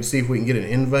 Do we need to see if we can get an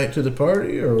invite to the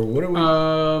party, or what are we?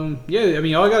 Yeah, I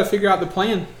mean, y'all got to figure out the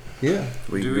plan. Yeah.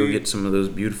 We can go get some of those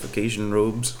beautification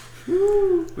robes.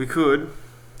 We could.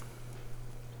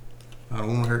 I don't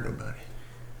want to hurt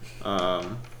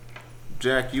nobody.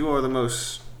 Jack, you are the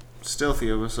most stealthy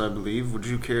of us, I believe. Would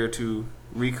you care to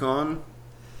reconnoiter,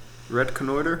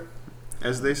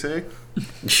 as they say?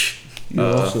 You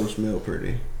also smell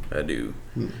pretty. I do.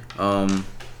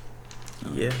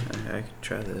 Yeah, I could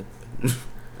try that.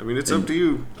 I mean, it's up to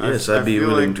you. Yes, I'd be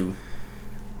willing to.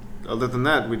 Other than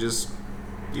that, we just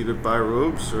either buy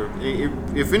robes, or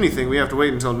if anything, we have to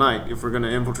wait until night if we're going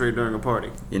to infiltrate during a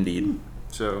party. Indeed.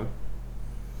 So,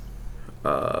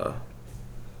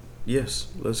 yes,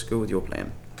 let's go with your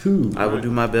plan. Cool. I will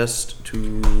do my best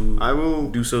to I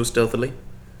will do so stealthily.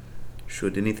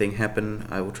 Should anything happen,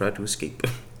 I will try to escape.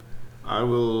 I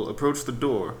will approach the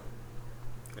door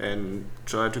and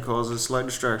try to cause a slight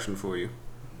distraction for you.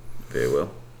 Very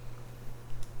well.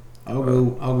 I'll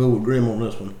go with Grim on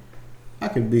this one. I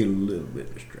could be a little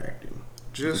bit distracting.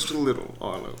 Just a little,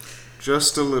 Arlo.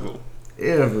 Just a little.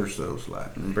 Ever so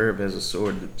slightly. Burb has a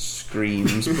sword that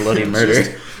screams bloody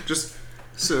murder. Just,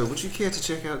 sir, would you care to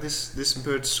check out this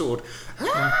bird's sword?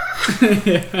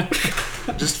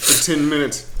 Just for 10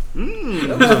 minutes.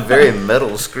 That was a very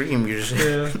metal scream. You just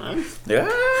Yeah.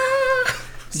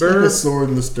 It's like the sword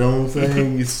and the stone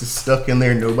thing. It's just stuck in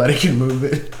there. Nobody can move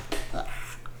it.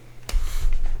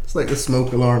 It's like the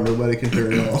smoke alarm. Nobody can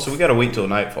turn it off. So we gotta wait till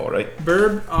nightfall, right?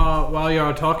 Burb, while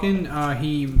y'all are talking,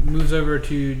 he moves over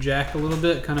to Jack a little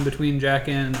bit, kind of between Jack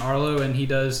and Arlo, and he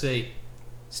does say,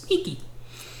 "Sneaky."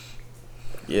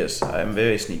 Yes, I'm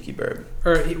very sneaky, Burb.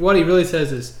 Or what he really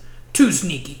says is, "Too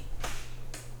sneaky."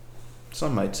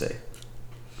 Some might say.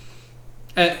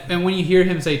 And when you hear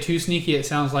him say "too sneaky," it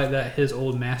sounds like that his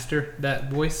old master, that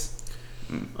voice.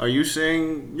 Are you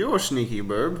saying you're sneaky,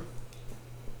 Burb?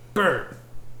 Burb,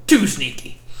 too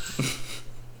sneaky.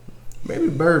 Maybe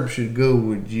Burb should go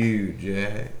with you,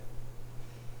 Jack.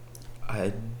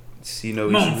 I see no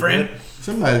Come issue on, with friend.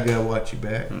 Somebody's got to watch you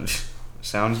back. that.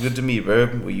 Sounds good to me,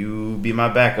 Burb. Will you be my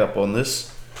backup on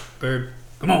this? Burb,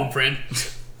 come on, friend.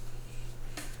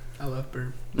 I love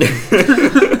Burb.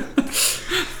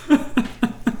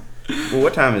 Well,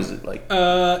 what time is it? Like,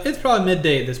 It's probably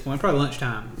midday at this point, probably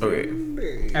lunchtime.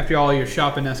 okay. After all your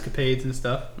shopping escapades and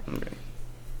stuff. Okay.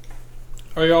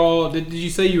 Are y'all? Did you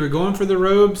say you were going for the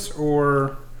robes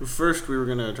or? First, we were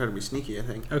going to try to be sneaky, I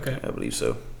think. Okay. I believe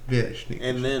so. Yeah, sneak.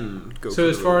 And then go So for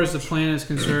as the far robes. as the plan is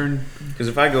concerned, Because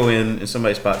if I go in and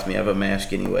somebody spots me, I have a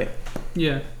mask anyway.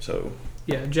 yeah, So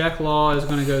Jack Law is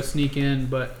going to go sneak in,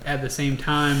 but at the same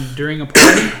time during a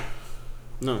party.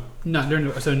 No. Not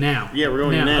during. So now. Yeah, we're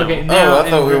going now. Okay. Now. I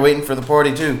thought we were waiting for the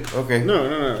party too. Okay.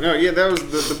 No. Yeah, that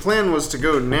was the plan was to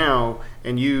go now,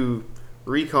 and you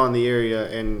recon the area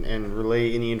and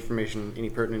relay any information, any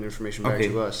pertinent information back Okay.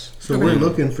 to us. So we're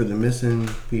looking for the missing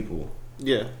people.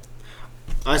 Yeah.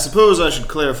 I suppose I should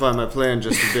clarify my plan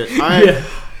just a bit.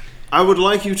 I would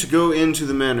like you to go into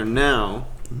the manor now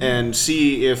and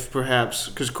see if perhaps,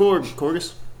 because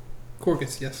Corgus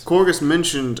Corcus, yes.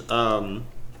 mentioned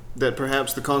that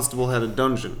perhaps the constable had a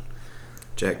dungeon.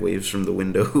 Jack waves from the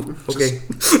window. Okay.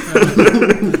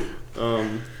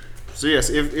 So yes,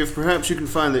 if perhaps you can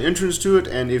find the entrance to it,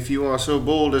 and if you are so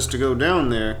bold as to go down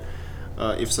there,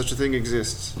 if such a thing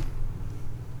exists,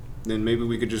 then maybe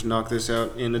we could just knock this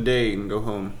out in a day and go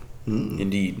home.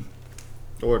 Indeed.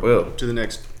 Or Well, to the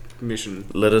next mission.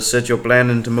 let us set your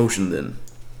plan into motion then.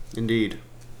 Indeed.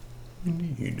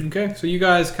 Okay, so you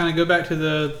guys kind of go back to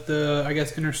the I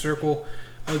guess inner circle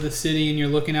of the city, and you're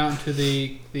looking out into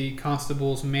the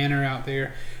constable's manor out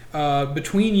there.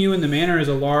 Between you and the manor is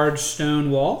a large stone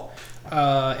wall,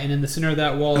 and in the center of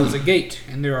that wall is a gate,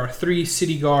 and there are 3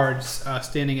 city guards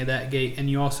standing at that gate. And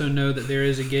you also know that there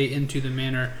is a gate into the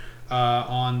manor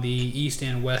on the east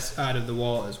and west side of the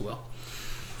wall as well.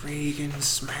 Reagan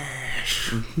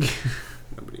smash.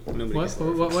 Nobody What? gets that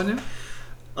What reference.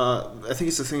 now? I think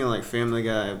it's the thing of like Family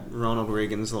Guy. Ronald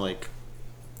Reagan's like,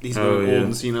 he's Oh, old yeah.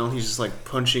 and senile. He's just like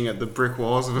punching at the brick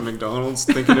walls of a McDonald's,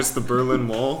 thinking it's the Berlin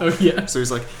Wall. Oh yeah. So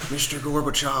he's like, Mr.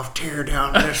 Gorbachev, tear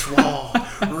down this wall.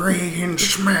 Reagan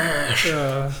smash.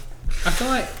 I feel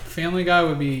like Family Guy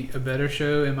would be a better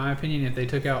show, in my opinion, if they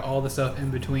took out all the stuff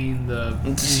in between the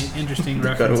interesting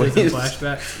references and cutaways.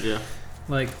 flashbacks. Yeah.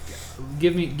 Like,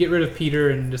 get rid of Peter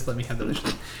and just let me have the other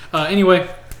shit. Anyway,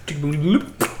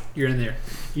 you're in there.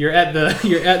 You're at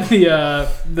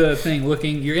the thing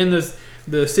looking. You're in this.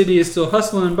 The city is still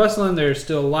hustling and bustling. There's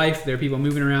still life. There are people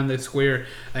moving around the square,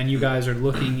 and you guys are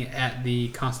looking at the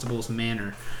constable's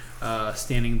manor,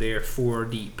 standing there 4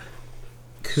 deep.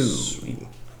 Cool.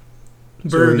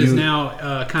 Bird So is you-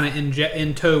 now kind of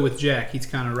in tow with Jack. He's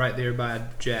kind of right there by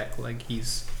Jack, like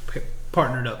he's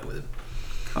partnered up with him.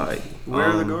 Hi. Where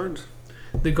are the guards?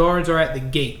 The guards are at the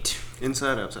gate.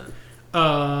 Inside, outside.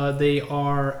 They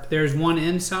are. There's one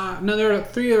inside. No, there are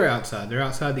 3 that are outside. They're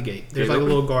outside the gate. There's Gate like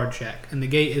open? a little guard shack, and the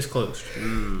gate is closed.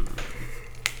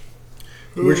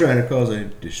 We're trying to cause a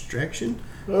distraction.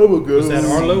 Is that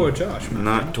Arlo or Josh?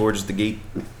 Not towards the gate.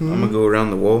 I'm going to go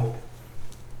around the wall.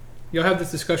 You'll have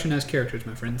this discussion as characters,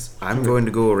 my friends. I'm going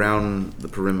to go around the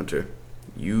perimeter.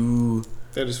 You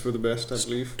That is for the best, I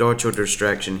believe. start your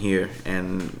distraction here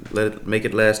and make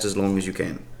it last as long as you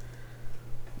can.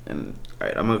 And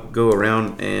alright, I'm gonna go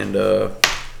around and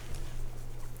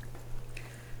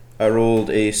I rolled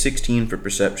a 16 for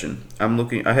perception.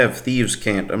 I have thieves'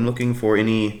 cant. I'm looking for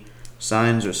any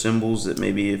signs or symbols that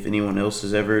maybe if anyone else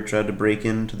has ever tried to break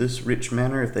into this rich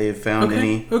manor, if they have found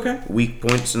any Okay. weak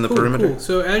points in the Cool, perimeter. cool.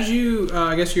 So as you,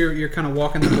 I guess you're kind of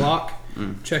walking the block,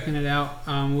 checking it out.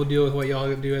 We'll deal with what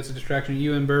y'all do as a distraction.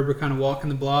 You and Burb are kind of walking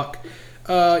the block.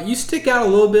 You stick out a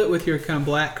little bit with your kind of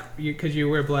black, because you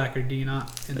wear black, or do you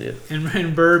not? And, Yeah.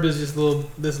 and Burb is just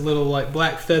this little like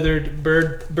black feathered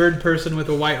bird person with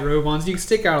a white robe on. So you can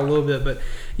stick out a little bit, but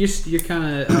you're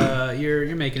kind of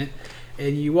you're making it.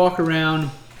 And you walk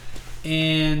around,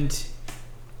 and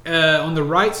on the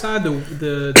right side,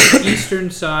 the eastern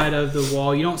side of the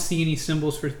wall, you don't see any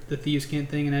symbols for the thieves' cant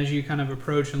thing. And as you kind of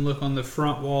approach and look on the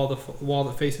front wall, the wall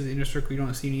that faces the inner circle, you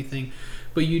don't see anything.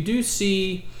 But you do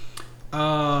see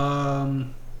a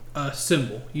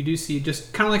symbol. You do see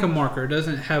just kind of like a marker. It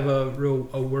doesn't have a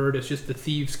word. It's just the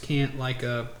thieves' cant, like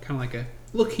a kind of like a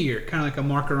look here, kind of like a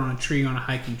marker on a tree on a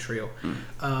hiking trail.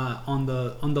 On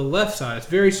the left side, it's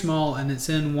very small, and it's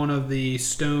in one of the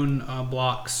stone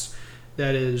blocks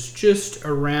that is just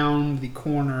around the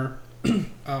corner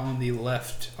on the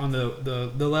left, on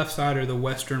the left side or the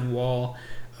western wall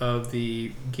of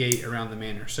the gate around the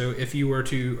manor. So if you're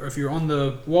on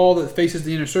the wall that faces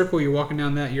the inner circle, you're walking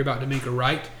down that, you're about to make a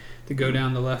right to go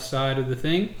down the left side of the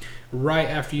thing. Right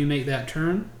after you make that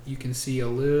turn, you can see a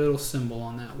little symbol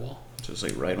on that wall. So it's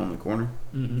like right on the corner.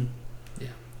 Mm-hmm. Yeah,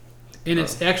 and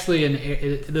it's actually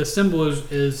the symbol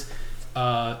is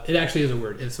it actually is a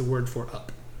word. It's a word for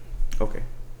up. Okay.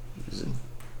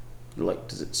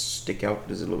 Does it stick out?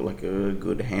 Does it look like a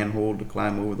good handhold to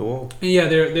climb over the wall? And yeah,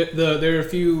 there are a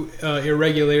few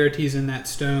irregularities in that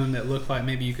stone that look like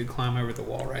maybe you could climb over the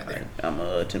wall right there. I'm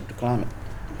gonna attempt to climb it.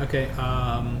 Okay.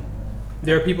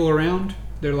 There are people around.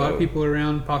 There are a lot of people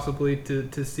around, possibly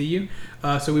to see you.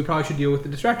 So we probably should deal with the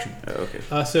distraction.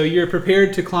 Okay. So you're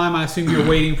prepared to climb. I assume you're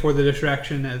waiting for the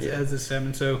distraction as this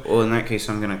happens. So Well, in that case,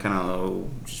 I'm gonna kind of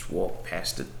just walk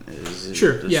past it.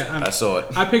 Sure, yeah, I saw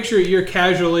it. I picture you're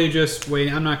casually just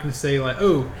waiting. I'm not going to say like,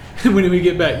 oh, when we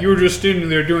get back, you were just standing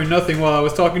there doing nothing while I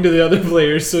was talking to the other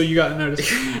players, so you got to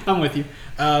notice. I'm with you.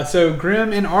 So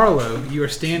Grim and Arlo, you are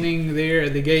standing there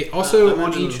at the gate. Also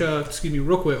on each,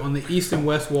 real quick, on the east and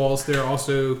west walls, there are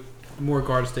also more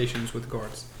guard stations with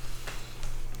guards.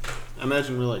 I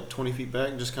imagine we're like 20 feet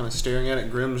back, just kind of staring at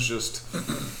it. Grim's just...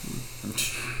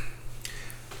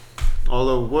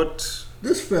 Although, what...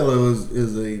 This fellow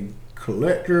is a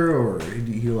collector, or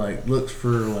he like looks for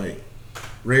like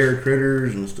rare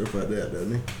critters and stuff like that,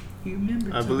 doesn't he? You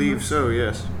remember? I believe so.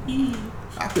 Yes.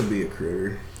 I could be a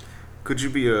critter. Could you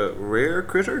be a rare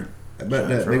critter? How about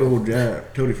that big old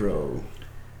giant toady frog?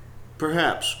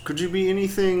 Perhaps. Could you be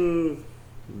anything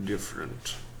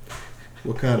different?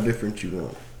 What kind of difference you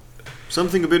want?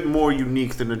 Something a bit more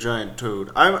unique than a giant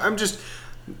toad. I'm just...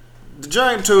 The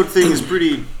giant toad thing is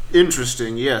pretty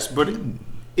interesting, yes, but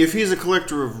if he's a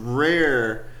collector of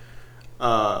rare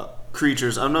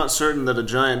creatures, I'm not certain that a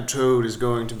giant toad is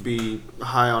going to be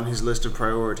high on his list of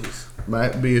priorities.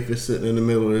 Might be if it's sitting in the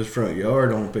middle of his front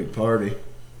yard on a big party.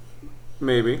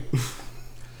 Maybe.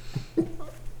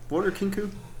 What are kinku?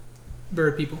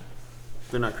 Bird people.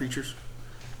 They're not creatures?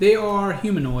 They are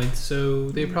humanoids, so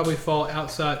they probably fall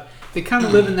outside. They kind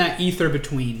of live in that ether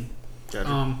between.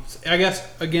 Gotcha. I guess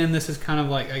again, this is kind of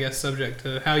like subject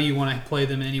to how you want to play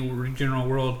them in any general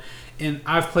world. And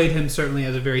I've played him certainly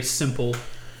as a simple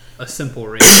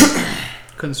race,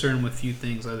 concerned with few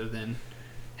things other than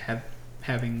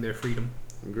having their freedom.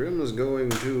 Grim is going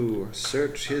to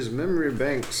search his memory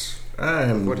banks.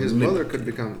 What his mother could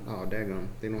become. Oh, daggone.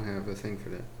 They don't have a thing for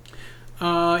that.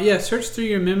 Yeah, search through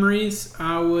your memories.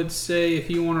 I would say if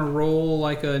you want to roll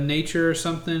like a nature or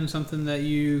something that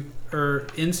you, or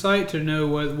insight to know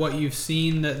what you've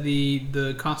seen that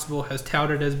the constable has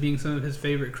touted as being some of his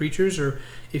favorite creatures, or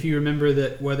if you remember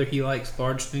that whether he likes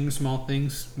large things, small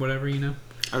things, whatever, I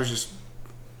was just...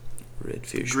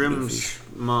 Redfish. Grim's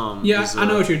mom. Yeah, I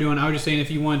know what you're doing. I was just saying if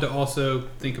you wanted to also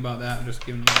think about that, I'm just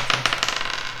giving you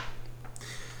that.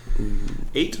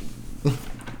 8.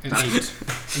 An 8.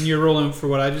 And you're rolling for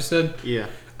what I just said? Yeah.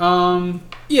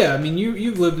 Yeah, I mean,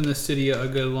 you've lived in this city a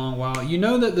good long while. You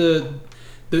know that the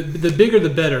bigger the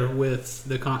better with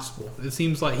the constable. It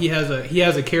seems like he has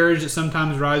a carriage that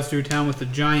sometimes rides through town with a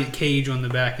giant cage on the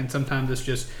back, and sometimes it's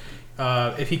just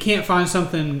if he can't find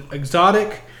something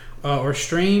exotic or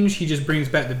strange, he just brings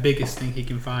back the biggest thing he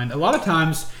can find. A lot of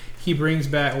times he brings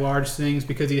back large things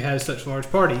because he has such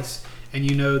large parties. And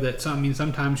you know that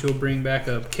sometimes he'll bring back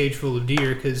a cage full of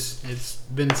deer because it's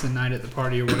venison night at the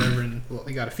party or whatever, and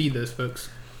they got to feed those folks.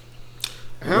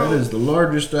 That is the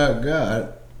largest I've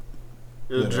got.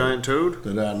 A giant toad?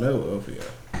 That I know of, yeah.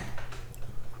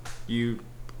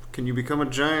 Can you become a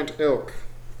giant elk?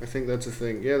 I think that's a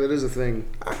thing. Yeah, that is a thing.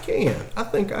 I can. I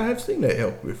think I have seen that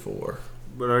elk before.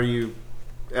 But are you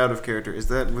out of character? Is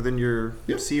that within your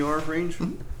CR range?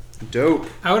 Mm-hmm. Dope.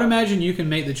 I would imagine you can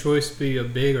make the choice to be a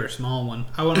big or small one.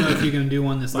 I want to know if you can do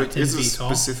one that's like 10 feet tall.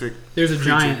 There's a creature.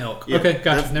 giant elk. Yeah. Okay,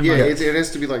 gotcha. Never mind. It has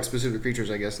to be like specific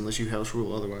creatures, I guess, unless you house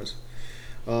rule otherwise.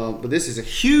 But this is a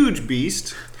huge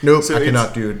beast. Nope, so I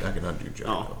cannot do giant.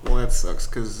 Oh, well, that sucks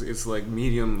because it's like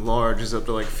medium, large is up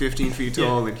to like 15 feet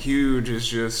tall, and huge is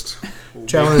just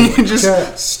challenge.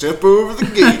 Just step over the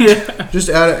gate. Just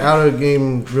out of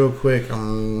game real quick.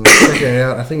 I'm checking it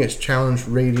out. I think it's challenge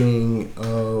rating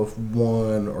of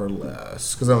 1 or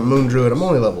less because I'm a moon druid. I'm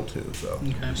only level 2, so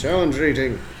okay. Challenge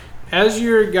rating. As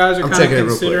your guys are kind of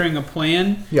considering a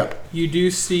plan, yeah, you do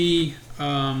see.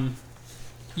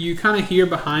 You kind of hear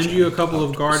behind you a couple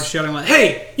of guards shouting like,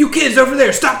 "Hey, you kids over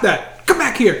there, stop that! Come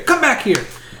back here! Come back here!"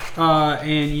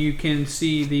 And you can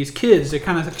see these kids. They're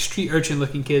kind of like street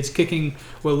urchin-looking kids kicking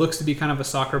what looks to be kind of a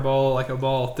soccer ball, like a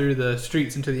ball, through the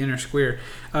streets into the inner square.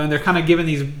 And they're kind of giving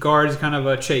these guards kind of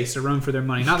a chase, a run for their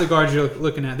money. Not the guards you're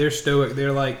looking at. They're stoic.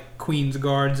 They're like Queen's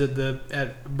guards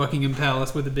at Buckingham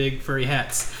Palace with the big furry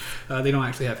hats. They don't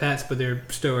actually have hats, but they're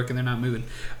stoic and they're not moving.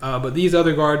 But these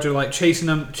other guards are like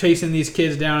chasing these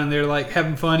kids down, and they're like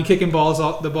having fun, kicking the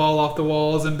ball off the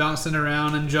walls and bouncing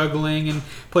around and juggling and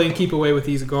playing keep away with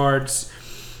these guards.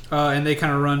 And they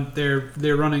kind of run.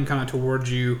 They're running kind of towards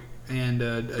you and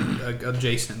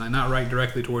adjacent, like not right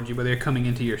directly towards you, but they're coming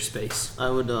into your space. I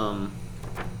would I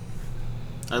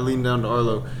lean down to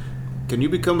Arlo. Can you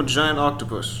become a giant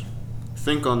octopus?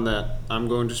 Think on that. I'm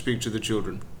going to speak to the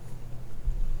children.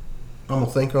 I'm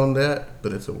gonna think on that,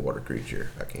 but it's a water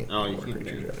creature. I can't. Oh, you can't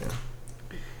do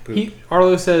that.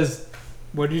 Arlo says,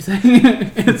 "What did you say?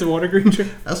 It's a water creature."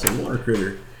 That's a water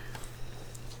critter.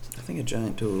 I think a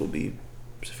giant toad will be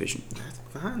sufficient. That's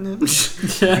fine then.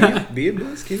 Be a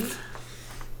buzzkill.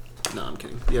 No, I'm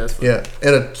kidding. Yeah, that's fine. Yeah,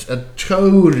 and a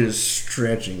toad is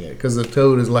stretching it because a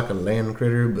toad is like a land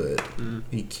critter, but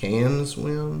he can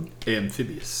swim.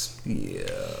 Amphibious. Yeah.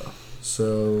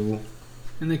 So.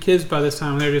 And the kids by this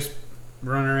time they're just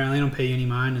running around. They don't pay you any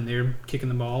mind, and they're kicking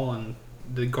the ball, and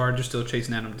the guards are still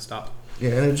chasing at them to stop.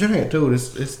 Yeah, and a giant toad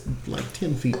is like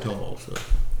 10 feet tall. So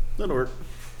that'll work.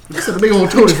 It's a big old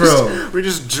toady frog. We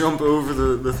just jump over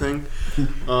the thing.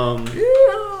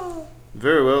 Yeah.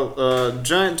 Very well.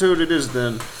 Giant toad it is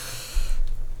then.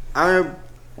 I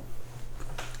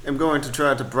am going to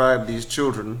try to bribe these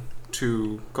children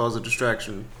to cause a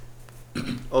distraction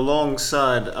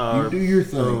alongside our do your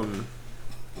thing. own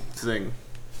thing.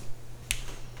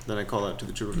 Then I call out to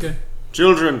the children. Okay.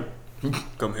 Children,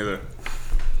 come hither.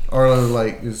 Arlo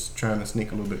is trying to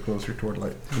sneak a little bit closer toward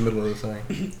the middle of the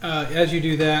thing. As you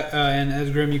do that, and as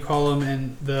Grim, you call them,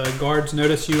 and the guards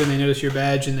notice you, and they notice your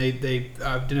badge, and they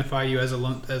identify you as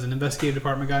an investigative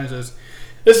department guy, and says,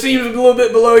 "This seems a little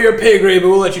bit below your pay grade, but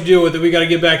we'll let you deal with it. We got to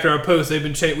get back to our post.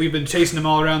 We've been chasing them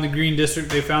all around the Green District.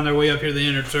 They found their way up here to the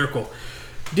Inner Circle.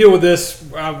 Deal with this.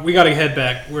 We got to head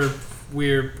back.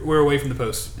 We're away from the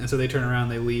post." And so they turn around,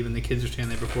 they leave, and the kids are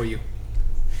standing there before you.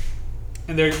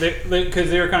 And they're because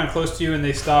they were kind of close to you, and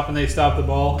they stop the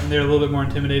ball, and they're a little bit more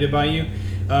intimidated by you,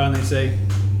 and they say,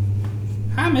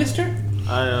 "Hi, mister."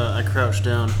 I crouch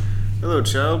down. Hello,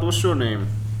 child. What's your name?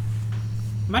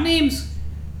 My name's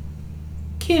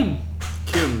Kim.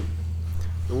 Kim.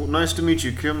 Well, nice to meet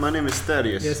you, Kim. My name is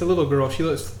Thaddeus. Yeah, it's a little girl. She's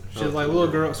like a little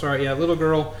girl. Sorry, yeah, little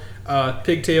girl.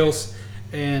 Pigtails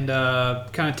and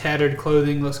kind of tattered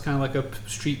clothing. Looks kind of like a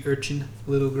street urchin,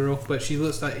 little girl. But she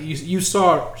looks like you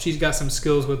saw. She's got some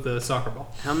skills with the soccer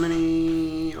ball. How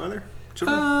many are there?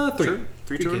 Children? 3. Sure.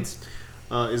 Three children? Kids.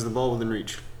 Is the ball within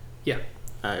reach? Yeah.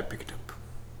 I pick it up.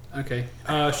 Okay.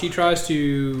 She tries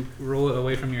to roll it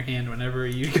away from your hand whenever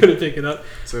you go to pick it up.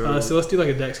 So let's do like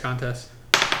a dex contest.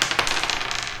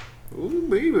 Ooh,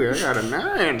 baby, I got a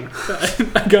 9.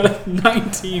 I got a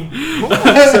 19.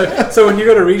 So when you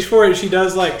go to reach for it, she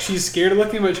does she's scared of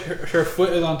looking, but her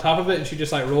foot is on top of it, and she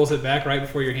just rolls it back right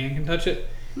before your hand can touch it.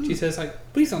 She says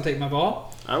 "Please don't take my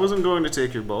ball." I wasn't going to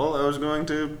take your ball. I was going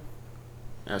to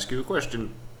ask you a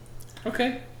question.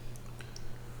 Okay.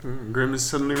 Grim is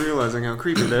suddenly realizing how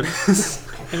creepy that is.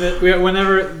 And then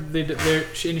whenever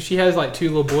she has 2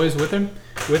 little boys with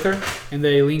her, and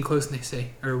they lean close and they say,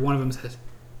 or one of them says,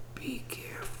 "Be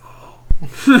careful."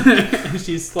 And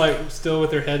she's still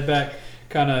with her head back,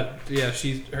 kind of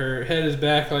her head is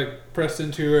back pressed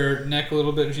into her neck a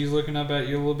little bit, and she's looking up at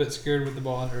you a little bit scared with the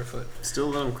ball under her foot.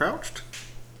 Still them crouched?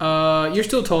 You're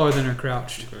still taller than her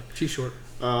crouched. Okay. She's short.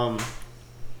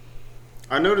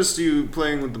 I noticed you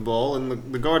playing with the ball,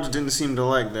 and the guards didn't seem to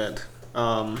like that.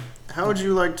 How would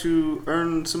you like to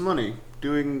earn some money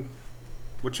doing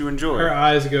what you enjoy? Her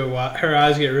eyes go wide. Her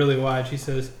eyes get really wide. She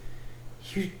says,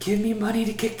 "You give me money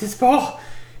to kick this ball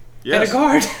at a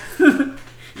guard?"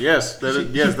 Yes,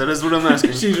 that is what I'm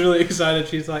asking. She's really excited.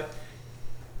 She's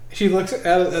she looks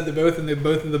at the both, and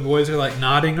both of the boys are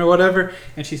nodding or whatever,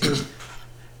 and she says,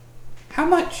 "How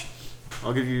much?"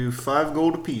 "I'll give you 5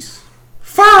 gold apiece."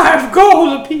 5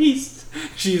 gold apiece.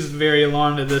 She's very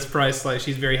alarmed at this price.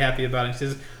 She's very happy about it. She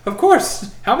says, "Of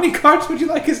course. How many cards would you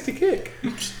like us to kick?"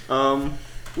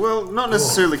 Well, not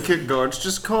necessarily kick guards.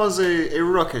 Just cause a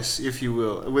ruckus, if you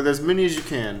will, with as many as you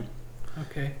can.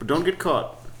 Okay. But don't get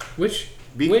caught.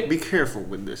 Be careful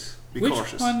with this. Be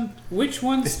cautious. Which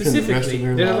one specifically?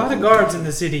 There's a lot of guards in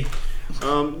the city.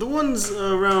 The ones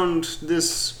around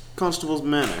this constable's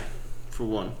manor, for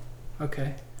one.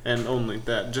 Okay. And only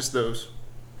that. Just those.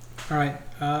 All right.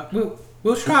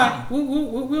 We'll try.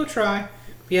 We'll try.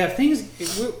 Yeah, things.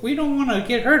 We don't want to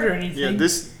get hurt or anything. Yeah,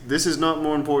 this is not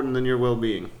more important than your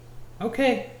well-being.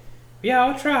 Okay. Yeah,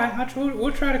 I'll try.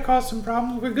 We'll try to cause some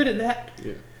problems. We're good at that.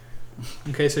 Yeah.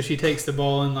 Okay, so she takes the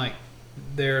ball and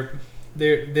they're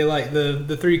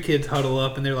the 3 kids huddle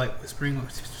up and they're whispering,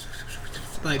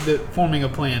 forming a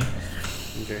plan.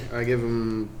 Okay, I give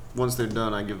them. Once they're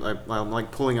done, I'm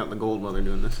pulling out the gold while they're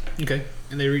doing this. Okay,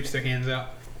 and they reach their hands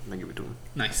out. And I give it to them.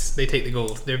 Nice. They take the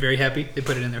gold. They're very happy. They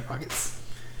put it in their pockets.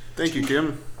 Thank you,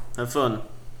 Kim. Have fun.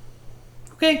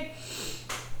 Okay.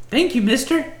 Thank you,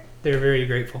 mister. They're very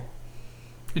grateful.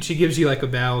 And she gives you a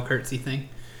bow, curtsy thing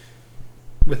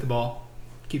with the ball.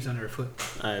 Keeps under her foot.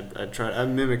 I try. I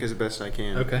mimic as best I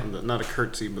can. Okay. Not a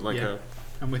curtsy, but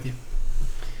I'm with you.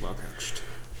 Well couched.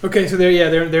 Okay, so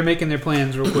they're making their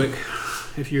plans real quick.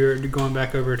 If you're going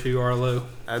back over to Arlo.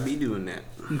 I'd be doing that.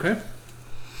 Okay.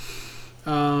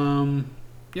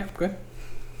 Yeah, go ahead.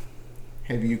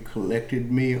 Have you collected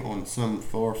me on some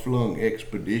far-flung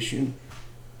expedition?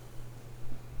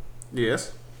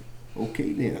 Yes.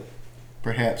 Okay then.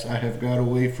 Perhaps I have got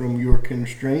away from your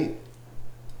constraint.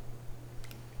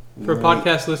 For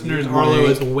podcast listeners, Arlo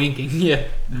is winking. Yeah.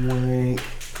 Wink.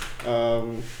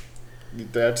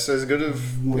 That's as good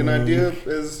of an idea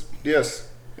as yes.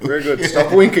 Very good.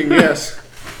 Stop winking. Yes,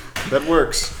 that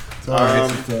works.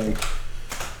 Sorry,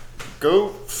 go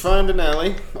find an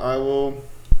alley. I will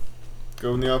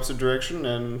go in the opposite direction,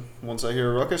 and once I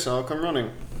hear a ruckus, I'll come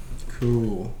running.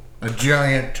 Cool. A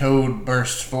giant toad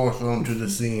bursts forth onto the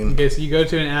scene. Okay, so you go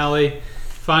to an alley.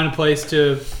 find a place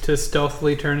to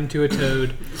stealthily turn into a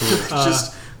toad.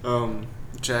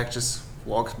 Jack just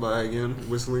walks by again,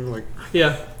 whistling like.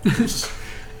 Yeah.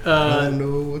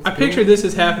 I picture this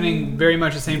as happening very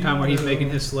much the same time where he's making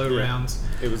his slow rounds.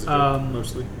 It was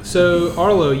mostly. So,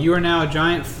 Arlo, you are now a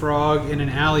giant frog in an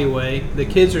alleyway. The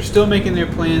kids are still making their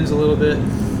plans a little bit.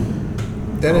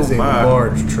 That is a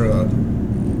large truck.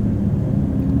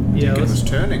 Yeah, it was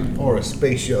turning. Or a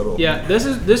space shuttle. Yeah, this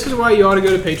is why you ought to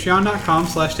go to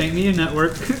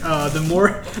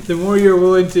patreon.com/TankMediaNetwork. The more you're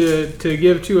willing to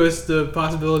give to us, the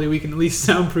possibility we can at least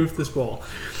soundproof this ball.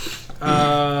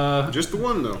 Just the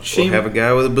one though. We'll have a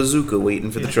guy with a bazooka waiting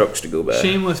for the trucks to go by.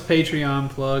 Shameless Patreon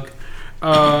plug.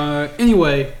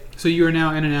 Anyway, so you are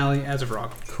now in an alley as a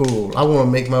frog. Cool. I want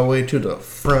to make my way to the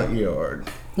front yard.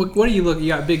 What do you look? You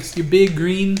got big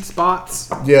green spots.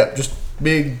 Yeah, just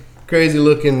big, crazy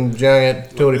looking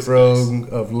giant toady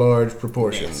frog of large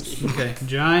proportions. Okay,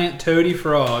 giant toady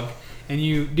frog. And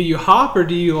do you hop or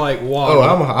do you like walk? Oh,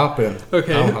 I'm hopping.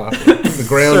 Okay. I'm hopping. The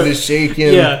ground is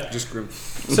shaking. Yeah. Just grim.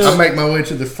 So I make my way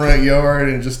to the front yard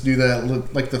and just do that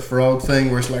look like the frog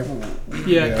thing where it's like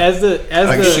as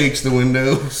the shakes the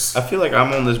windows. I feel like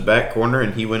I'm on this back corner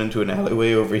and he went into an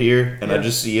alleyway over here and I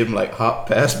just see him like hop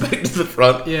past back to the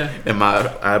front. Yeah. And my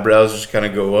eyebrows just kind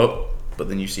of go up, but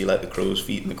then you see like the crow's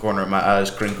feet in the corner and my eyes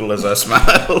crinkle as I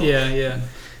smile. Yeah.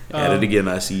 At it again,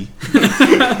 I see.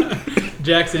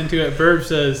 Jack's into it. Burb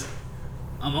says,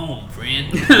 "I'm on, friend."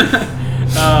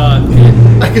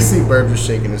 I can see Burb just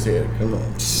shaking his head. Come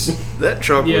on. That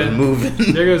truck was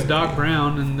moving. There goes Doc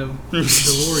Brown and the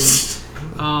DeLorean.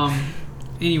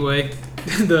 Anyway,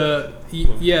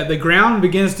 the ground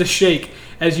begins to shake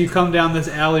as you come down this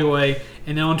alleyway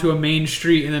and onto a main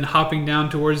street and then hopping down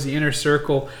towards the inner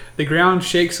circle. The ground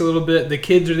shakes a little bit. The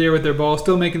kids are there with their ball,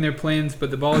 still making their plans,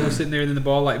 but the ball is just sitting there and then the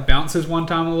ball like bounces one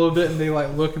time a little bit and they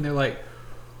like look and they're like,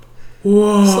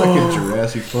 whoa. It's like a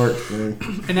Jurassic Park thing.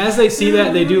 And as they see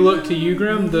that, they do look to you,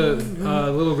 Grim. The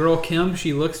little girl, Kim,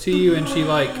 she looks to you and she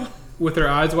like, with her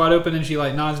eyes wide open, and she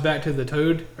like nods back to the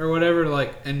toad or whatever.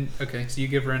 Like, and okay, so you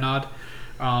give her a nod.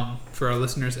 For our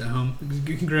listeners at home,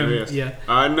 Grim, yeah,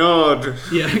 I nod.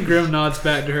 Yeah, Grim nods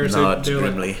back to her. Nods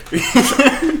grimly.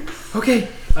 Like, okay,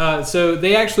 so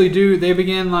they actually do. They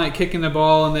begin like kicking the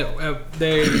ball, and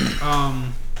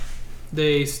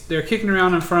they're kicking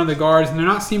around in front of the guards, and they're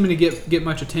not seeming to get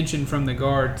much attention from the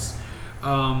guards.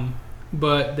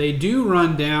 But they do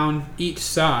run down each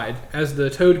side as the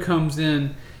toad comes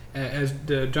in. As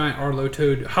the giant Arlo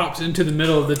toad hops into the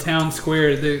middle of the town square,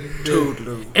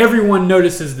 everyone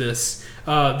notices this.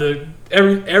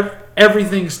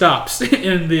 Everything stops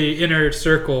in the inner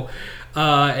circle,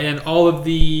 and all of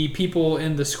the people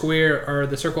in the square or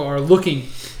the circle are looking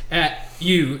at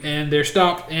you, and they're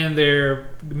stopped, and their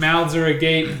mouths are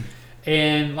agape.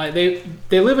 And like they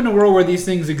live in a world where these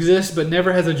things exist, but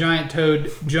never has a giant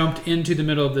toad jumped into the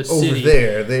middle of the city. Over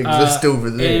there, they exist over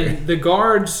there. And the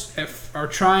guards are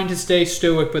trying to stay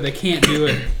stoic, but they can't do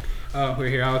it. We're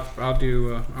here. I'll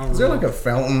do. Is there like a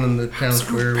fountain in the town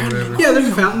square or whatever? Yeah, there's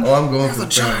a fountain. Oh, I'm going for the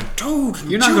fountain. Toad.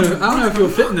 You're not gonna. I don't know if you'll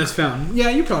fit in this fountain. Yeah,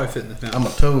 you probably fit in the fountain. I'm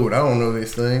a toad. I don't know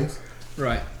these things.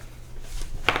 Right.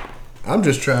 I'm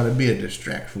just trying to be a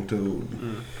distractful toad.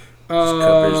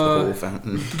 Covers the whole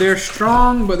fountain. They're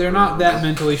strong, but they're not that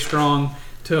mentally strong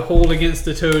to hold against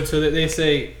the toad. So that they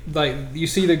say, like, you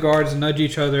see the guards nudge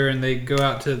each other, and they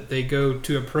go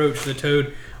to approach the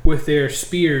toad with their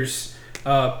spears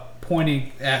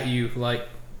pointing at you, like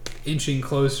inching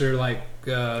closer, like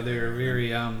they're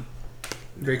very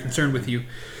very concerned with you.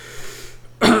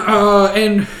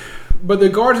 But the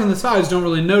guards on the sides don't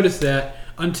really notice that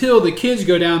until the kids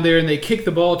go down there and they kick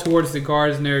the ball towards the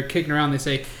guards, and they're kicking around. They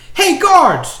say, "Hey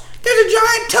guards, there's a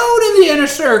giant toad in the inner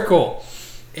circle."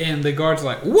 And the guards are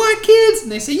like, "What, kids?"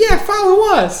 And they say, "Yeah,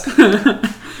 follow us."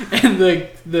 And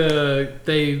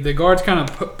the guards kind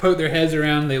of poke their heads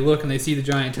around. They look and they see the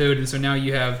giant toad, and so now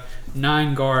you have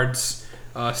 9 guards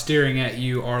staring at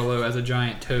you, Arlo, as a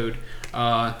giant toad.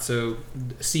 So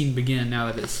the scene begin now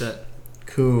that it's set.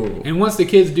 Cool. And once the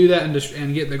kids do that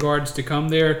and get the guards to come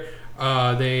there,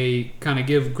 they kind of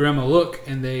give Grim a look,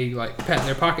 and they like pat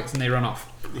their pockets and they run off.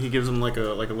 He gives him like a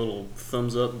little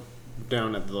thumbs up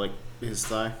down at his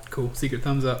thigh. Cool. Secret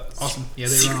thumbs up. Awesome. Yeah,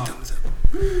 they run off. Thumbs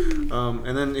up.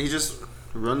 And then he just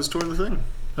runs toward the thing.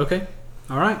 Okay.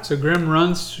 All right. So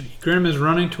Grim is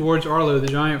running towards Arlo, the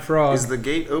giant frog. Is the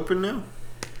gate open now?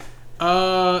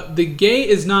 The gate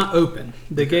is not open.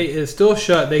 The gate is still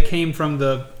shut. They came from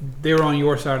they were on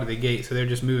your side of the gate, so they're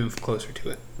just moving closer to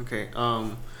it. Okay.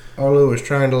 Arlo was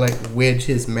trying to like wedge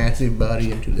his massive body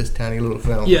into this tiny little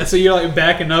fountain. Yeah, so you're like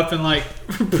backing up and like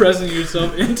pressing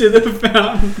yourself into the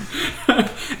fountain.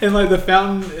 And like the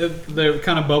fountain, there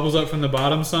kind of bubbles up from the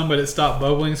bottom some, but it stopped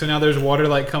bubbling. So now there's water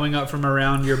like coming up from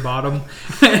around your bottom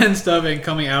and stuff, and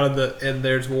coming out of and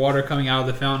there's water coming out of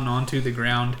the fountain onto the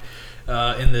ground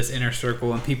in this inner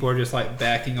circle, and people are just like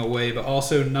backing away, but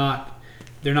also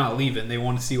they're not leaving. They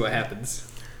want to see what happens.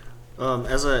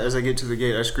 As I get to the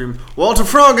gate, I scream, "Walter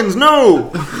Froggins,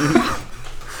 no!"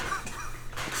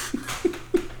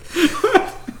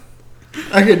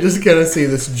 I could just kind of see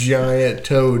this giant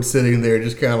toad sitting there,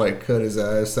 just kind of like cut his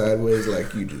eyes sideways,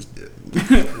 like you just did.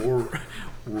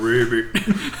 Ribbit.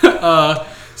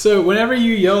 So whenever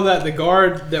you yell that, the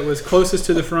guard that was closest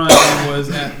to the front and was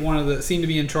at seemed to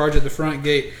be in charge at the front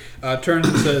gate, turns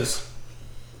and says,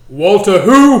 "Walter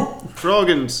who?"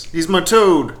 Froggins. He's my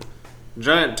toad.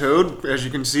 Giant toad, as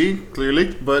you can see,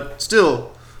 clearly, but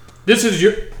still. This is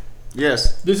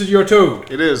your toad.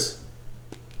 It is.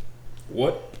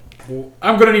 What?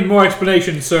 I'm gonna need more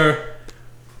explanation, sir.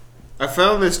 I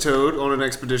found this toad on an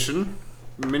expedition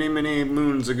many, many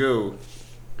moons ago.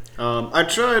 I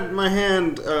tried my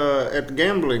hand at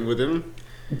gambling with him.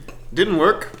 Didn't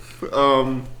work.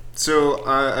 So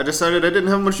I decided I didn't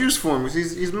have much use for him.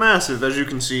 He's massive, as you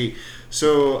can see.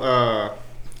 So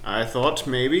I thought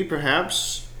maybe,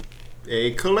 perhaps,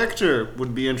 a collector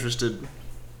would be interested.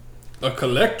 A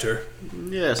collector?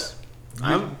 Yes.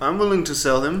 I'm willing to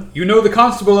sell him. You know the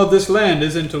constable of this land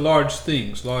is into large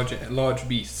things, large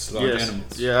beasts, large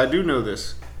animals. Yeah, I do know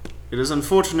this. It is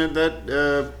unfortunate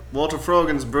that Walter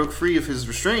Froggins broke free of his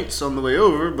restraints on the way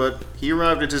over, but he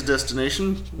arrived at his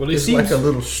destination. Well, There's like a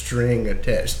little string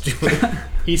attached to it.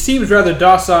 He seems rather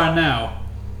docile now.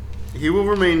 He will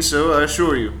remain so, I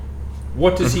assure you.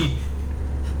 What does he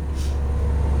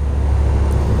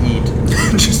eat?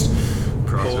 Just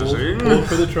processing. Pull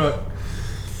for the truck.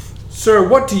 Sir,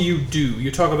 what do?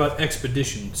 You talk about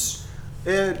expeditions.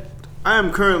 I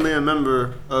am currently a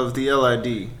member of the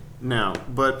LID now,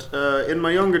 but in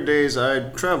my younger days I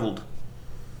traveled.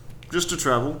 Just to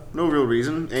travel. No real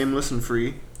reason. Aimless and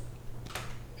free.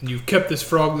 And you've kept this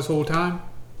frog this whole time?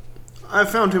 I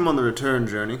found him on the return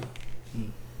journey.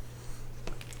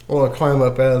 Well, I climb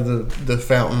up out of the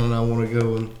fountain and I want to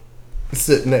go and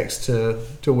sit next to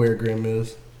where Grim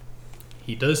is.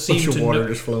 He does seem to water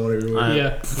just flowing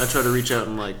everywhere. I try to reach out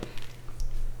and like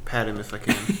pat him if I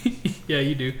can. Yeah,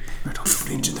 you do. I don't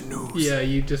flinch in the nose. Yeah,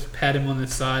 you just pat him on the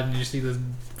side and you see this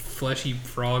fleshy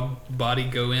frog body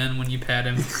go in when you pat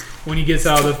him. When he gets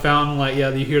out of the fountain, like, yeah,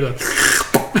 you hear the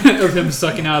of him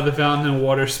sucking out of the fountain and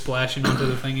water splashing onto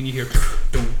the thing, and you hear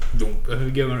dum, dum, of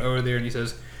him going over there, and he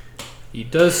says, "He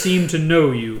does seem to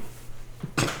know you.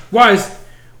 Where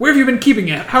have you been keeping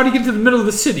it? How did he get to the middle of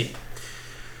the city?"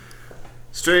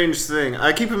 Strange thing.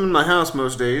 I keep him in my house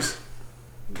most days.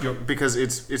 Because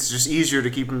it's just easier to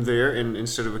keep him there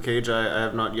instead of a cage. I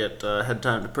have not yet had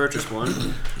time to purchase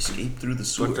one. Escape through the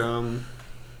sewer. But,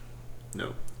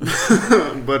 no.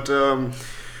 But,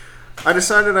 I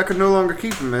decided I could no longer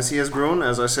keep him as he has grown,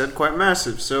 as I said, quite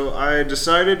massive. So I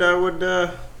decided I would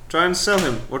try and sell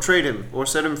him, or trade him, or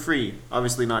set him free.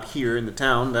 Obviously not here in the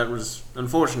town. That was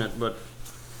unfortunate, but...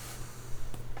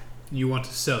 You want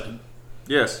to sell him?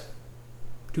 Yes.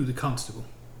 To the constable?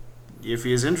 If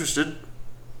he is interested.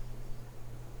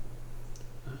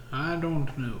 I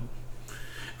don't know.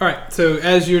 All right. So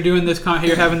as you're doing this,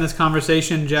 you're having this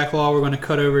conversation, Jack Law. We're going to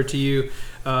cut over to you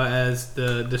as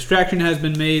the distraction has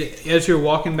been made. As you're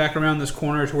walking back around this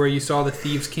corner to where you saw the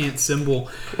thieves' can't symbol,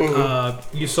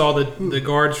 you saw the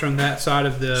guards from that side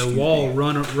of the wall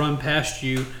run past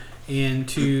you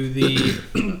into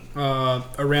the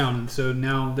around. So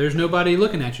now there's nobody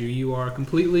looking at you. You are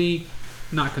completely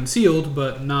not concealed,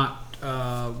 but not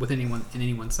with anyone in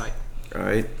anyone's sight. All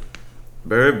right.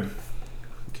 Burb,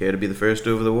 care to be the first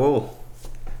over the wall?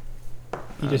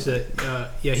 He just said,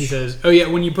 he says, oh yeah,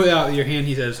 when you put out your hand,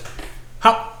 he says,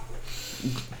 hop.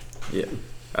 Yeah.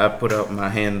 I put out my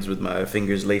hands with my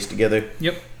fingers laced together.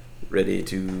 Yep. Ready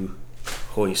to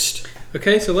hoist.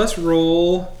 Okay, so let's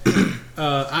roll.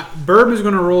 Burb is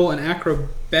going to roll an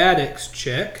acrobatics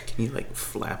check. Can you, like,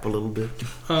 flap a little bit?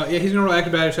 Yeah, he's going to roll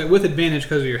acrobatics check with advantage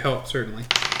because of your help, certainly.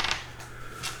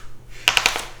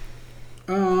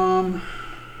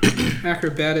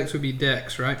 Acrobatics would be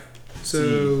dex, right?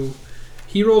 So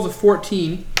he rolls a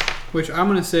 14, which I'm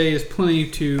going to say is plenty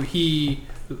to... He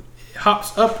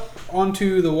hops up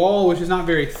onto the wall, which is not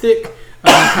very thick.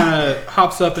 Kind of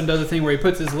hops up and does a thing where he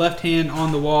puts his left hand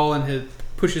on the wall and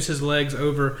pushes his legs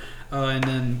over and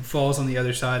then falls on the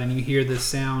other side, and you hear the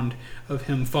sound of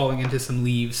him falling into some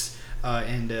leaves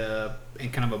and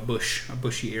kind of a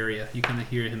bushy area. You kind of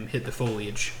hear him hit the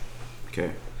foliage.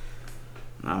 Okay.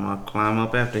 I'm gonna climb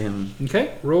up after him.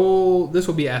 Okay, roll. This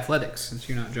will be athletics since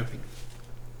you're not jumping.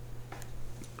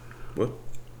 What?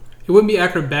 It wouldn't be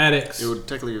acrobatics. It would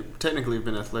technically have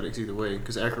been athletics either way,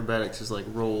 because acrobatics is like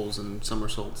rolls and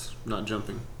somersaults, not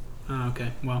jumping. Oh,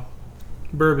 okay, well,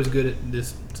 Burb is good at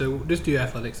this, so just do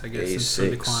athletics, I guess, for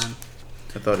the climb.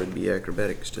 I thought it'd be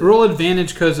acrobatics too. Roll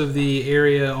advantage because of the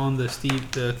area on the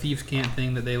thieves' can't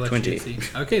thing that they let 20. you see.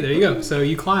 Okay, there you go. So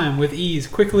you climb with ease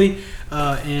quickly,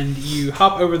 and you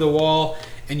hop over the wall,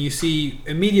 and you see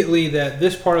immediately that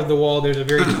this part of the wall, there's a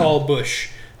very tall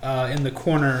bush in the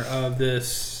corner of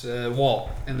this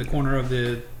wall, in the corner of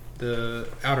the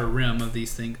outer rim of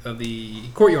the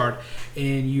courtyard,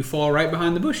 and you fall right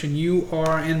behind the bush, and you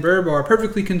and Burb are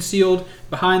perfectly concealed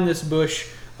behind this bush.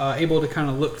 Able to kind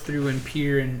of look through and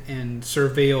peer and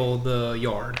surveil the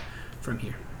yard from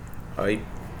here. Alright.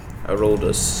 I rolled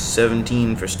a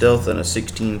 17 for stealth and a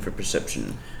 16 for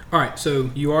perception. Alright,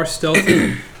 so you are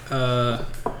stealthy. Let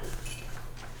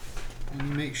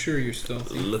me make sure you're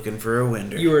stealthy. Looking for a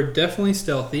winder. You are definitely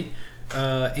stealthy.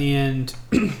 And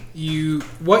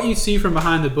what you see from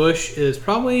behind the bush is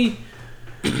probably...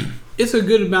 it's a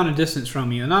good amount of distance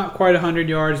from you. Not quite 100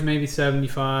 yards, maybe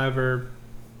 75 or...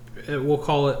 we'll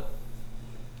call it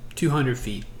 200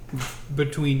 feet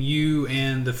between you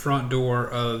and the front door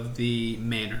of the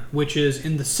manor, which is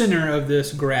in the center of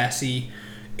this grassy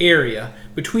area.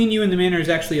 Between you and the manor is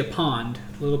actually a pond,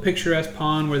 a little picturesque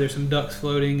pond where there's some ducks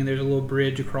floating and there's a little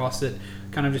bridge across it,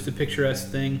 kind of just a picturesque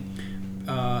thing.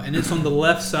 And it's on the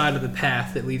left side of the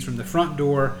path that leads from the front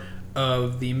door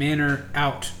of the manor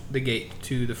out the gate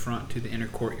to the front, to the inner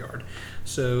courtyard.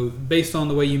 So based on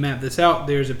the way you map this out,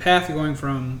 there's a path going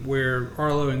from where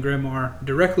Arlo and Grim are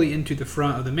directly into the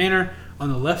front of the manor. On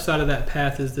the left side of that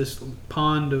path is this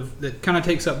pond that kind of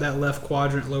takes up that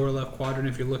lower left quadrant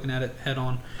if you're looking at it head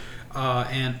on.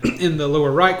 And in the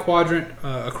lower right quadrant,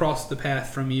 across the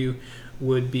path from you,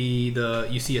 would be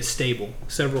you see a stable,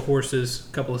 several horses,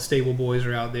 a couple of stable boys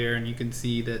are out there, and you can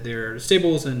see that there are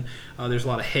stables, and there's a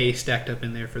lot of hay stacked up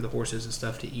in there for the horses and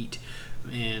stuff to eat.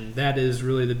 And that is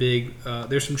really the big,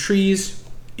 there's some trees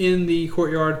in the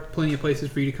courtyard, plenty of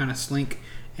places for you to kind of slink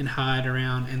and hide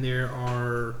around, and there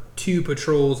are 2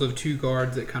 patrols of 2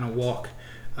 guards that kind of walk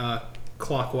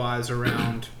clockwise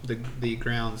around the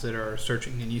grounds that are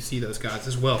searching, and you see those guys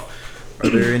as well. Are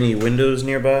there any windows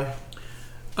nearby?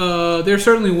 There are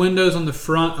certainly windows on the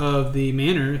front of the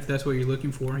manor, if that's what you're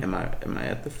looking for. Am I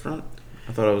at the front?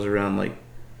 I thought I was around like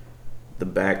the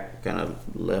back kind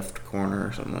of left corner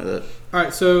or something like that. All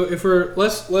right, so if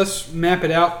let's map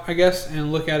it out, I guess,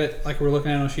 and look at it like we're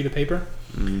looking at it on a sheet of paper.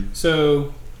 Mm-hmm.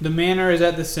 So the manor is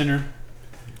at the center,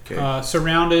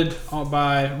 surrounded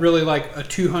by really like a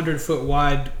 200-foot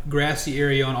wide grassy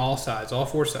area on all sides, all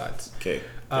 4 sides. Okay.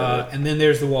 And then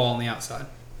there's the wall on the outside.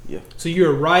 Yeah. So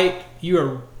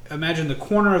imagine the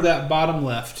corner of that bottom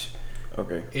left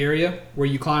area where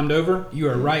you climbed over. You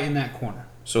are right in that corner.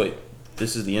 So wait,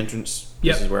 this is the entrance?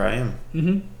 Yep. This is where I am?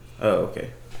 Mm-hmm. Oh,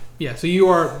 okay. Yeah, so you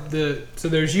are so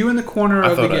there's you in the corner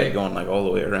of the gate. I thought I had gone like all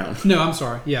the way around. No, I'm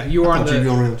sorry. Yeah, you are on you're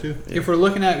going around too. If we're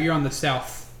looking at it, you're on the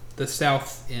south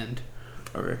end.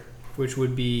 Okay. Which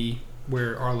would be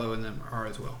where Arlo and them are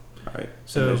as well. All right.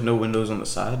 So and there's no windows on the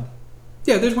side?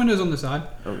 Yeah, there's windows on the side.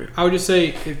 Okay. I would just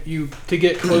say to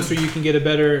get closer, you can get a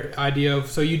better idea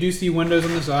of. So you do see windows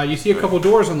on the side. You see a couple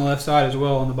doors on the left side as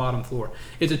well on the bottom floor.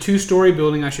 It's a 2-story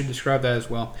building. I should describe that as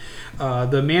well.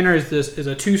 The manor is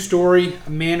a 2-story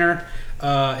manor.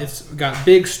 It's got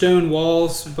big stone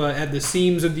walls, but at the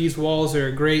seams of these walls there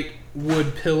are great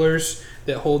wood pillars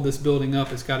that hold this building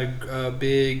up. It's got a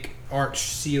big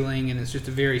arched ceiling, and it's just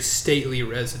a very stately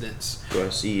residence. Do I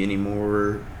see any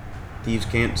more Thieves'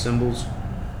 Cant symbols?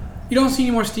 You don't see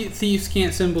any more Thieves'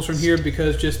 Cant symbols from here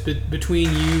because just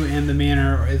between you and the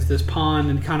manor is this pond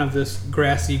and kind of this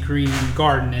grassy green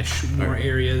gardenish more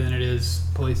area than it is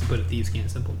a place to put a Thieves'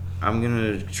 Cant symbol. I'm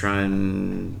going to try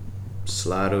and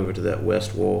slide over to that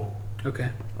west wall. Okay.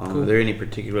 Cool. Are there any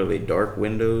particularly dark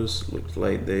windows? Looks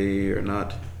like they are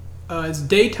not. It's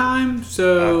daytime,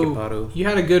 so Occupado. You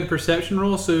had a good perception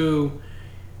roll, so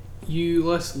let me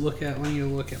look at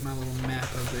my little map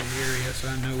of the area so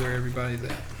I know where everybody's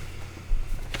at.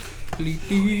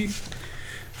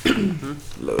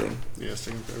 Loading. Yeah, it's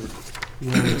taking forever. The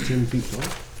wall is 10 feet tall.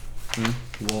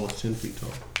 The wall is 10 feet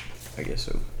tall. I guess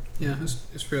so. Yeah,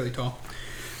 it's fairly tall.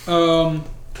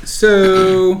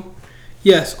 So,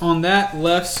 yes, on that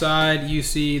left side, you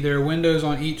see there are windows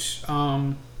on each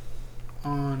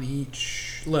on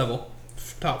each level,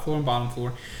 top floor and bottom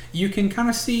floor. You can kind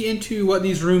of see into what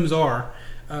these rooms are.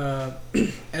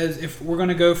 As if we're going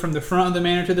to go from the front of the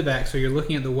manor to the back, so you're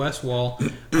looking at the west wall,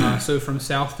 so from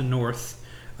south to north.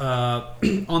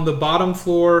 On the bottom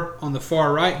floor, on the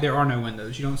far right, there are no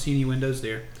windows. You don't see any windows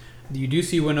there. You do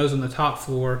see windows on the top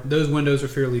floor. Those windows are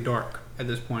fairly dark at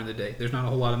this point of the day. There's not a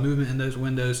whole lot of movement in those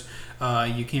windows.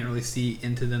 You can't really see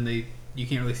into them. You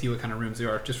can't really see what kind of rooms they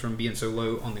are just from being so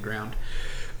low on the ground.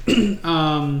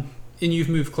 And you've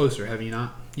moved closer, have you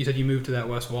not? You said you moved to that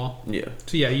west wall? Yeah.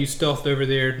 So yeah, you stealthed over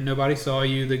there. Nobody saw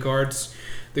you. The guards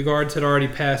had already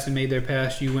passed and made their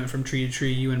pass. You went from tree to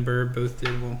tree. You and Burb both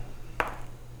did well.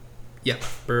 Yeah,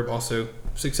 Burb also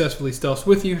successfully stealths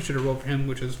with you. Should have rolled for him,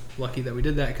 which is lucky that we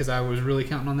did that because I was really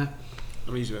counting on that. I'm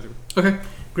going to use the bathroom. Okay.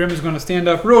 Grim is going to stand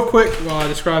up real quick while I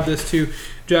describe this to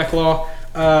Jack Law.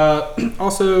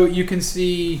 Also, you can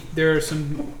see there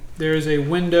is a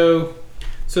window.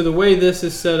 So the way this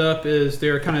is set up is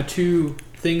there are kind of two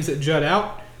things that jut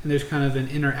out, and there's kind of an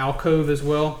inner alcove as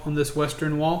well on this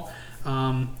western wall.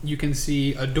 You can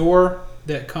see a door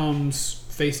that comes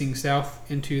facing south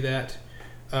into that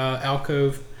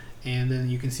alcove, and then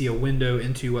you can see a window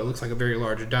into what looks like a very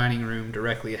large dining room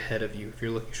directly ahead of you if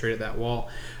you're looking straight at that wall.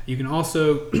 You can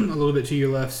also, a little bit to your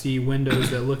left, see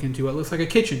windows that look into what looks like a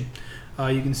kitchen.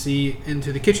 You can see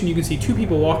into the kitchen. You can see two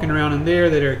people walking around in there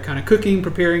that are kind of cooking,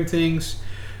 preparing things.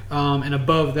 And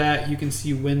above that, you can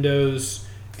see windows,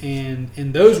 and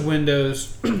in those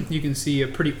windows, you can see a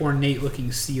pretty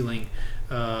ornate-looking ceiling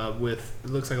with, it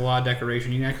looks like a lot of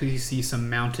decoration. You can actually see some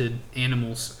mounted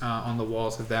animals on the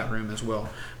walls of that room as well,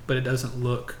 but it doesn't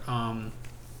look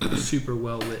super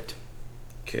well lit.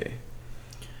 Okay.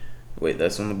 Wait,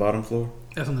 that's on the bottom floor?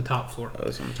 That's on the top floor. Oh,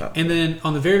 that's on the top. And then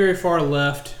on the very, very far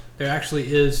left, there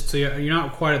actually is, so you're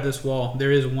not quite at this wall,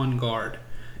 there is one guard.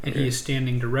 And he is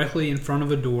standing directly in front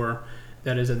of a door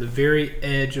that is at the very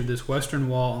edge of this western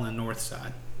wall on the north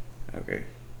side. Okay.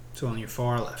 So on your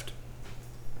far left.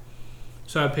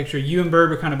 So I picture you and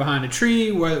Burb are kind of behind a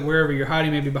tree, wherever you're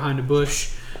hiding, maybe behind a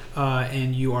bush,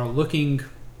 and you are looking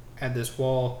at this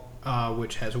wall,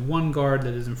 which has one guard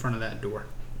that is in front of that door.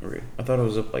 Okay. I thought it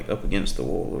was up against the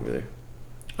wall over there.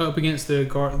 Up against the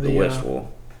guard, the west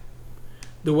wall.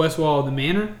 The west wall of the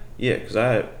manor. Yeah, because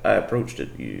I approached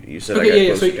it. You said okay, I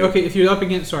got close to it. If you're up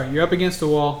against the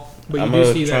wall, but you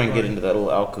do see that. I'm gonna try and get into that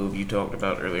little alcove you talked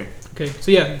about earlier. Okay, so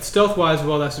yeah, stealth wise,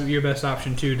 well, that's your best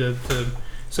option too.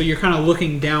 So you're kind of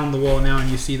looking down the wall now, and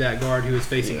you see that guard who is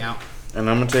facing out. And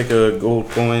I'm gonna take a gold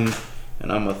coin,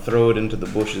 and I'm gonna throw it into the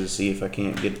bushes, see if I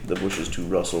can't get the bushes to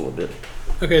rustle a bit.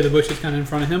 Okay, the bush is kind of in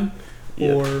front of him,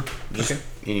 yeah. Or just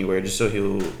anywhere, just so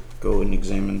he'll go and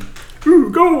examine.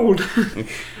 Ooh, gold!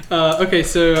 Okay,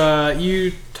 so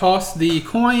you toss the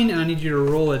coin, and I need you to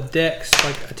roll a dex,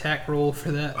 like attack roll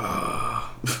for that.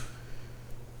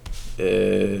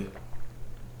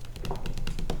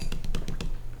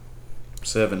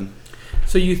 7.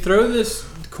 So you throw this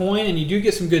coin, and you do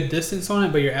get some good distance on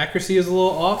it, but your accuracy is a little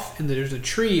off, and there's a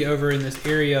tree over in this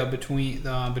area between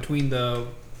the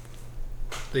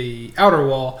outer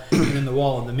wall and then the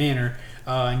wall of the manor.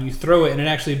 And you throw it, and it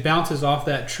actually bounces off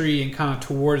that tree and kind of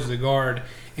towards the guard,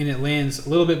 and it lands a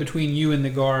little bit between you and the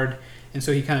guard, and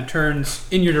so he kind of turns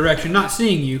in your direction, not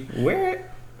seeing you.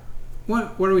 Where?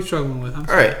 What are we struggling with? All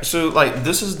right, so like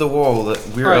this is the wall that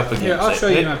we're up against. Here, I'll show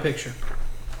you my picture.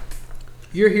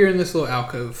 You're here in this little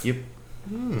alcove. Yep.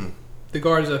 The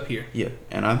guard's up here. Yeah,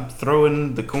 and I'm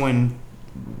throwing the coin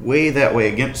way that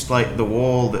way against like the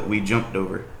wall that we jumped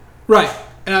over. Right.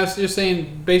 And I was just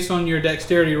saying, based on your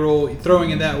dexterity roll, throwing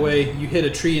it that way, you hit a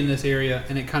tree in this area,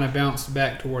 and it kind of bounced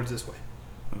back towards this way.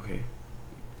 Okay.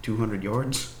 200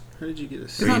 yards? How did you get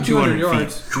this? It's not 200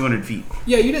 yards. 200 feet.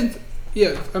 Yeah, you didn't...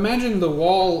 Yeah, imagine the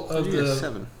wall of the...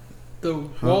 7. The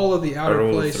wall of the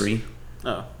outer place. 3.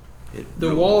 Oh.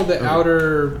 The wall of the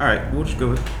outer... Alright, we'll just go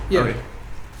with... Yeah. Okay.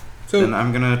 So, then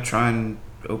I'm going to try and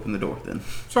open the door then.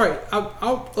 Sorry,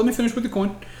 I'll let me finish with the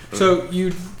coin. So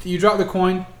you drop the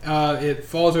coin, it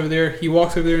falls over there. He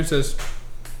walks over there and says,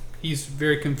 he's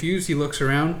very confused. He looks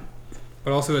around,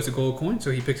 but also it's a gold coin,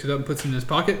 so he picks it up and puts it in his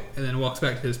pocket, and then walks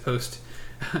back to his post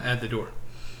at the door.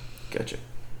 Gotcha.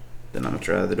 Then I'm going to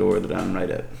try the door that I'm right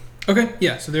at. Okay,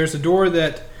 yeah, so there's a door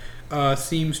that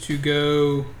seems to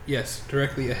go, yes,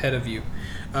 directly ahead of you.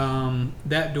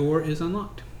 That door is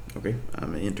unlocked. Okay,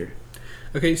 I'm going to enter.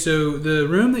 Okay, so the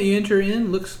room that you enter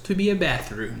in looks to be a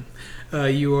bathroom.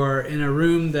 You are in a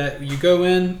room that you go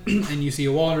in and you see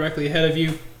a wall directly ahead of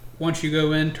you. Once you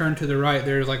go in, turn to the right,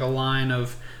 there's like a line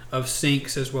of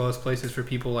sinks as well as places for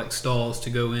people like stalls to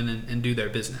go in and do their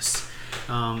business.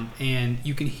 And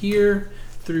you can hear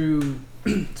through.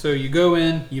 So you go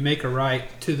in, you make a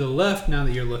right to the left. Now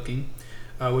that you're looking,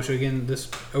 which again, this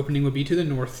opening would be to the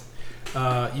north.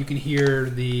 You can hear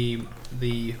the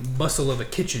bustle of a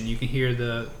kitchen. You can hear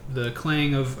the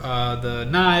clang of the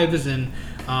knives and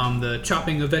the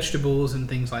chopping of vegetables and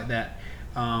things like that.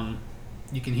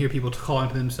 You can hear people calling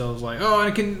to themselves like, "Oh,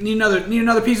 I can need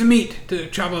another piece of meat to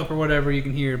chop up or whatever." You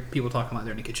can hear people talking like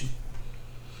they're in the kitchen.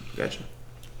 Gotcha.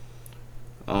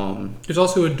 There's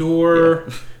also a door.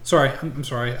 Yeah. Sorry, I'm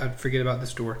sorry. I forget about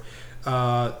this door.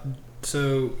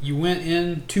 So you went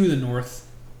in to the north.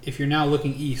 If you're now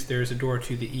looking east, there's a door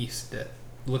to the east that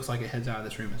looks like it heads out of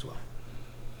this room as well.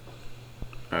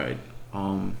 All right.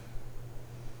 Can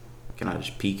I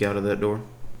just peek out of that door?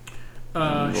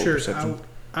 Sure.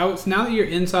 Now that you're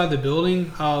inside the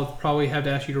building, I'll probably have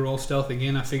to ask you to roll stealth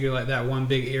again. I figure like that one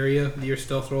big area, your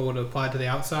stealth roll would apply to the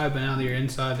outside, but now that you're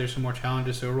inside, there's some more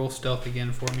challenges. So roll stealth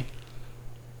again for me.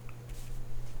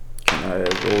 Can I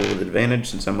roll with advantage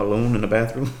since I'm alone in the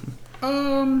bathroom?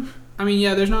 I mean,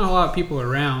 yeah, there's not a lot of people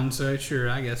around, so sure,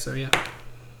 I guess so, yeah.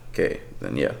 Okay,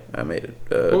 then yeah, I made it.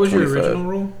 What was 25. Your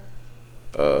original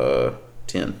roll?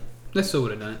 10. That still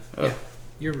would have done it. Oh. Yeah,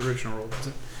 your original roll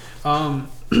wasn't.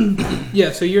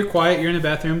 Yeah, so you're quiet. You're in the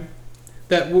bathroom.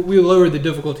 That we lowered the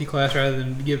difficulty class rather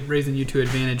than raising you to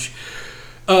advantage.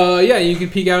 Yeah, you can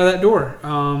peek out of that door.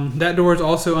 That door is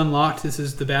also unlocked. This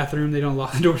is the bathroom. They don't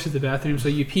lock the doors to the bathroom, so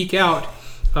you peek out,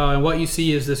 and what you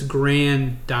see is this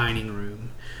grand dining room.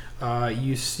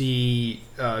 You see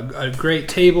a great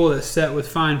table that's set with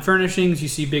fine furnishings. You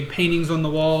see big paintings on the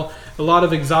wall. A lot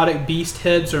of exotic beast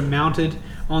heads are mounted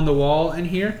on the wall in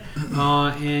here.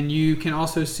 And you can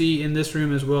also see in this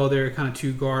room as well, there are kind of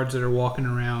two guards that are walking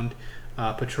around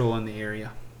patrolling the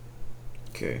area.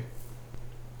 Okay.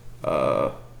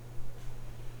 Where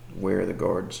are the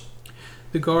guards?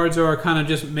 The guards are kind of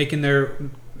just making their...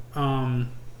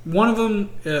 one of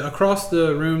them, across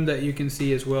the room that you can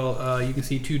see as well, you can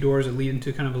see two doors that lead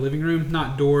into kind of a living room.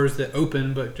 Not doors that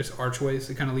open, but just archways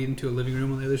that kind of lead into a living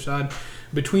room on the other side.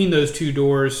 Between those two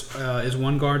doors is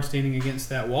one guard standing against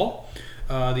that wall.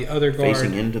 The other guard...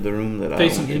 Facing into the room that I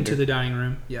Facing into the dining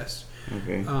room, yes.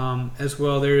 Okay. As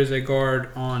well, there is a guard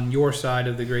on your side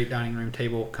of the great dining room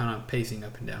table kind of pacing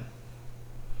up and down.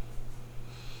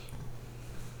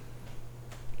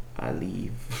 I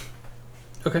leave.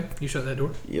 Okay, you shut that door?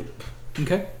 Yep.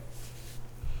 Okay.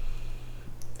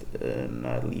 And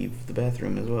I leave the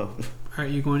bathroom as well.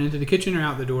 Alright, you going into the kitchen or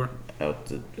out the door? Out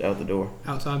the door.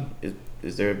 Outside?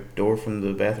 Is there a door from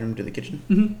the bathroom to the kitchen?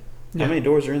 Mm-hmm. Yeah. How many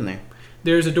doors are in there?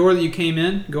 There's a door that you came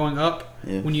in, going up.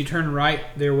 Yeah. When you turn right,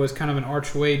 there was kind of an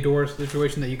archway door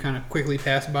situation that you kind of quickly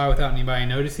passed by without anybody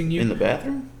noticing you. In the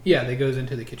bathroom? Yeah, that goes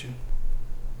into the kitchen.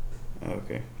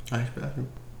 Okay. Nice bathroom.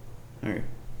 Alright.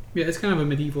 Yeah, it's kind of a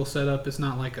medieval setup. It's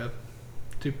not like a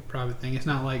super private thing. It's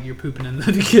not like you're pooping in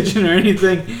the kitchen or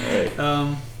anything.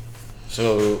 Alright.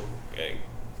 So,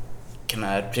 can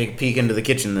I take a peek into the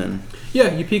kitchen then?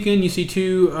 Yeah, you peek in, you see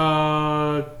two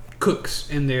cooks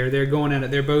in there. They're going at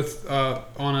it. They're both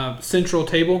on a central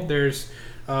table. There's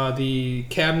the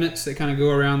cabinets that kind of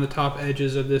go around the top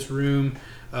edges of this room.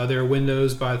 There are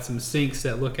windows by some sinks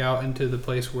that look out into the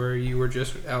place where you were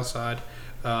just outside,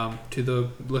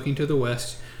 looking to the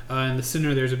west. In the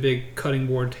center, there's a big cutting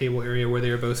board table area where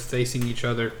they're both facing each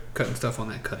other, cutting stuff on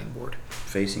that cutting board.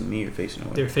 Facing me or facing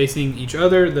away? They're facing each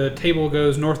other. The table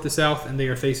goes north to south, and they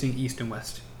are facing east and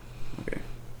west. Okay.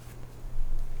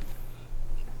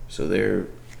 So they're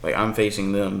like I'm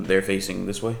facing them. They're facing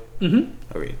this way. Mm-hmm.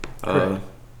 Okay.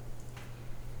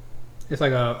 It's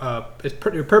like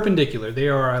they're perpendicular. They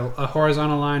are a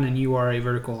horizontal line, and you are a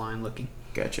vertical line looking.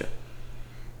 Gotcha.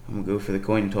 I'm gonna go for the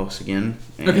coin toss again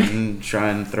and try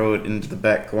and throw it into the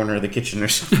back corner of the kitchen or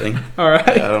something. All right.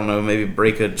 I don't know, maybe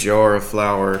break a jar of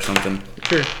flour or something.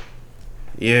 Sure.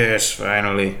 Yes,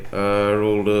 finally.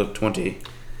 Rolled a 20.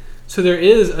 So there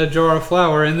is a jar of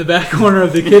flour in the back corner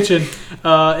of the kitchen.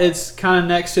 It's kind of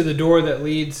next to the door that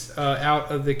leads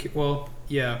out of the kitchen.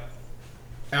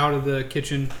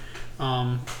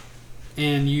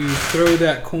 And you throw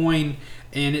that coin.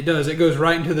 And it goes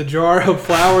right into the jar of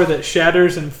flour that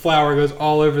shatters, and flour goes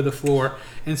all over the floor.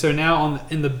 And so now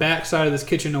in the back side of this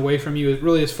kitchen, away from you,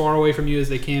 really as far away from you as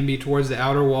they can be, towards the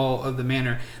outer wall of the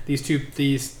manor, the two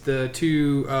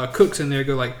cooks in there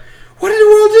go like, "What in the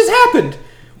world just happened?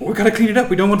 Well, we gotta clean it up.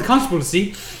 We don't want the constable to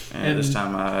see." And this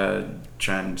time I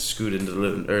try and scoot into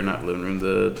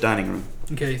the dining room.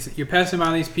 Okay, so you're passing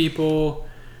by these people.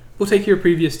 We'll take your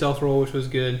previous stealth roll, which was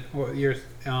good. Or your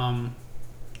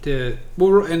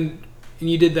and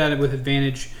you did that with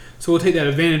advantage, so we'll take that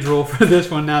advantage roll for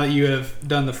this one now that you have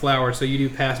done the flour. So you do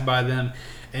pass by them,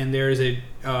 and there is a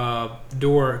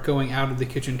door going out of the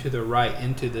kitchen to the right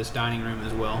into this dining room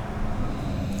as well.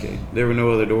 Okay. There were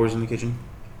no other doors in the kitchen?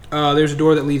 There's a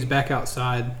door that leads back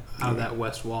outside out of that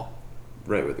west wall.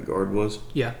 Right where the guard was?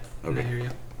 Yeah. In Okay. that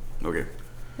area. Okay.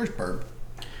 Where's Burb?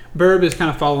 Burb is kind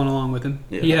of following along with him.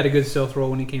 Yeah. He had a good stealth roll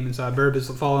when he came inside. Burb is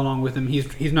following along with him. He's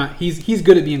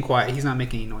good at being quiet. He's not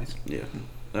making any noise. Yeah.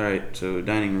 All right. So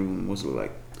dining room, what's it look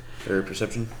like? Or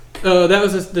perception? That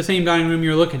was the same dining room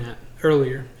you were looking at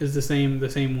earlier. Is the same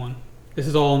one. This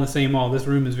is all in the same hall. This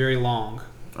room is very long.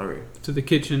 Okay. So the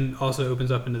kitchen also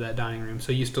opens up into that dining room.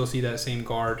 So you still see that same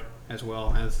guard as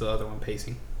well as the other one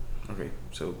pacing. Okay.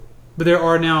 So. But there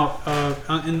are now,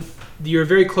 and you're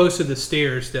very close to the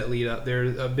stairs that lead up.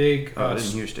 There's a big. I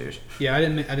didn't hear stairs. Yeah, I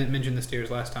didn't mention the stairs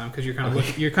last time because you're kind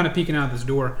of you're kind of peeking out this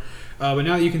door. But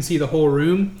now that you can see the whole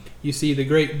room, you see the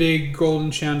great big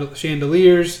golden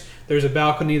chandeliers. There's a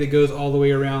balcony that goes all the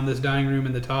way around this dining room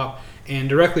in the top, and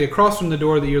directly across from the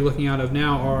door that you're looking out of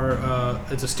now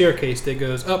it's a staircase that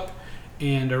goes up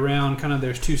and around. Kind of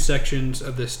there's two sections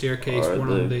of this staircase,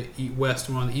 one on the west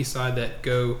and one on the east side that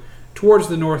go towards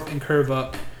the north and curve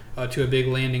up to a big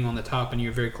landing on the top, and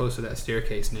you're very close to that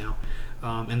staircase now.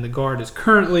 And the guard is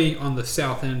currently on the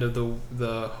south end of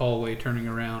the hallway, turning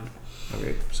around.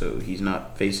 Okay, so he's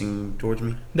not facing towards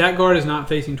me? That guard is not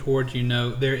facing towards you, no.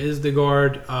 There is the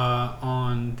guard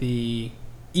on the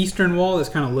eastern wall that's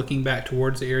kind of looking back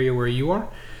towards the area where you are.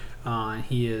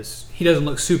 He doesn't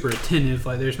look super attentive.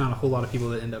 Like there's not a whole lot of people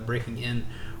that end up breaking in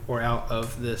or out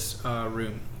of this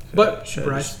room. But should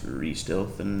Bryce, I just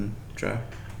re-stealth and try?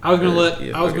 I was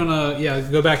gonna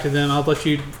go back to them. I'll let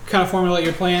you kind of formulate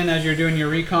your plan as you're doing your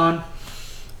recon,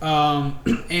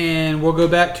 and we'll go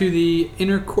back to the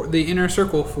inner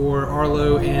circle for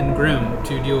Arlo and Grim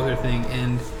to deal with their thing.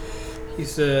 And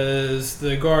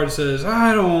the guard says,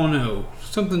 "I don't know.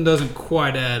 Something doesn't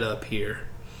quite add up here."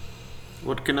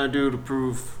 What can I do to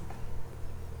prove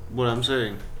what I'm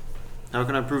saying? How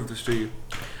can I prove this to you?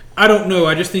 I don't know.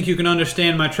 I just think you can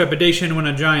understand my trepidation when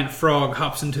a giant frog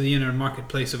hops into the inner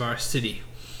marketplace of our city.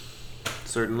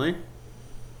 Certainly.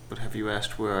 But have you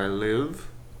asked where I live?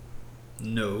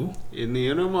 No. In the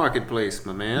inner marketplace,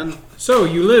 my man. So,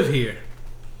 you live here?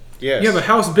 Yes. You have a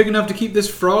house big enough to keep this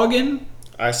frog in?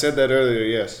 I said that earlier,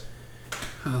 yes.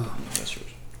 Oh, That's yours.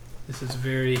 this is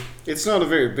very... It's not a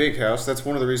very big house. That's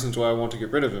one of the reasons why I want to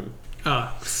get rid of him.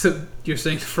 So you're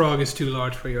saying the frog is too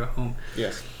large for your home.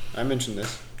 Yes. I mentioned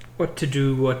this. What to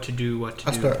do.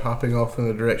 I start hopping off in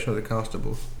the direction of the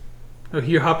constable. Oh,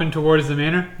 you're hopping towards the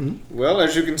manor? Mm-hmm. Well,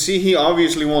 as you can see, he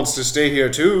obviously wants to stay here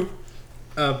too.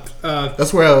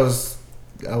 That's where I was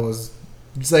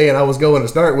saying I was going to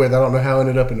start with. I don't know how I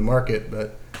ended up in the market,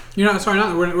 but You're not sorry.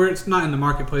 It's not in the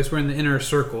marketplace. We're in the inner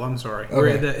circle. I'm sorry. Okay. We're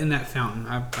in that fountain.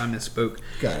 I misspoke.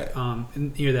 got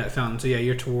it. Near that fountain. So yeah,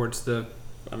 you're towards the.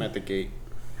 I'm at the gate.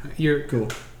 You're Cool.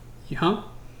 Huh?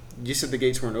 You said the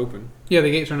gates weren't open. Yeah,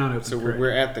 the gates are not open. So correct. we're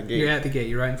at the gate. You're at the gate.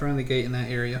 You're right in front of the gate in that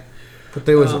area. But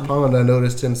there was a pond I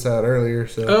noticed inside earlier,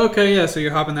 so Okay, yeah. So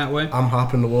you're hopping that way. I'm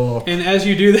hopping the wall. And as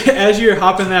you do that, as you're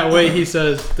hopping that way,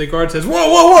 the guard says, "Whoa,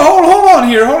 hold on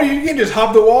here. You can't just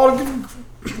hop the wall.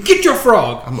 Get your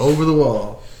frog." I'm over the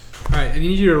wall. All right, I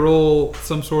need you to roll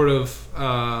some sort of,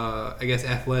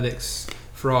 athletics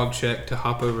frog check to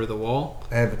hop over the wall.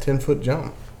 I have a 10-foot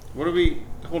jump. What are we...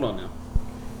 Hold on now.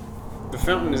 The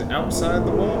fountain is outside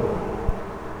the wall?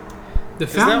 The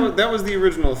 'Cause fountain. that was the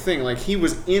original thing. Like, he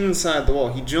was inside the wall.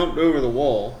 He jumped over the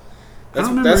wall. I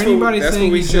don't remember anybody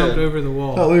saying he jumped over the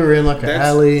wall. I thought we were in like an That's-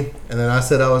 alley, and then I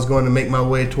said I was going to make my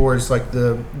way towards like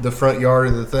the front yard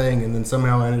of the thing, and then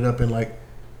somehow I ended up in like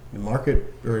the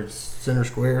market or center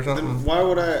square or something. Then why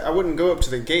would I wouldn't go up to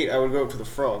the gate. I would go up to the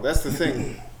frog. That's the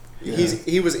thing. Yeah.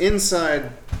 He was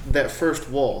inside that first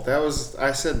wall.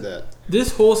 I said that.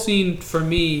 This whole scene for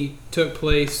me took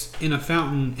place in a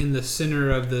fountain in the center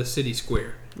of the city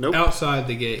square, Nope. outside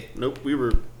the gate. Nope.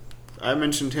 I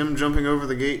mentioned him jumping over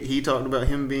the gate. He talked about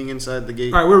him being inside the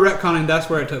gate. All right, we're retconning. That's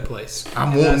where it took place.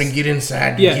 I'm wanting to get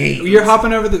inside the Yeah, gate. you're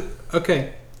hopping over the.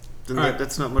 Okay, Then All right.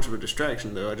 that's not much of a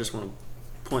distraction, though. I just want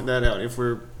to point that out. If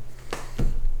we're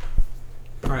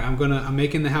all right. I'm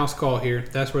making the house call here.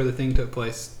 That's where the thing took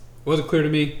place. Wasn't clear to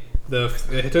me.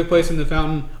 It took place in the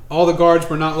fountain. All the guards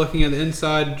were not looking at the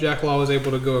inside. Jack Law was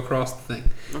able to go across the thing.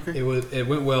 okay, It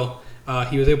went well.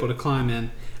 He was able to climb in.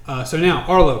 So now,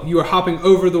 Arlo, you are hopping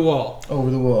over the wall. Over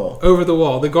the wall. Over the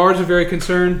wall. The guards are very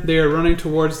concerned. They are running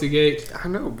towards the gate. I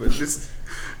know, but it's just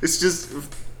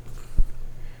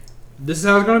This is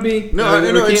how it's going to be. No, I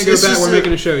we know, can't it's go just back. We're a-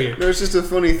 making a show here. no, it's just a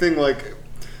funny thing. Like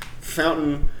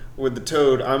fountain with the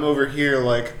toad. I'm over here.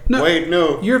 Like No. wait,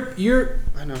 no. You're.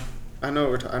 I know. I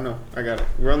know. I know. I got it.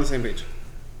 We're on the same page.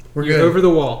 We're You're good. over the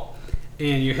wall,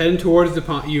 and you're heading towards the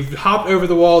pond. You've hopped over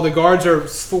the wall. The guards are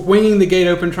swinging the gate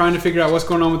open, trying to figure out what's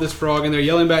going on with this frog, and they're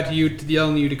yelling back to you,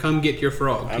 yelling you to come get your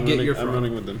frog. I'm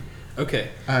running with them. Okay,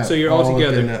 I'm so you're all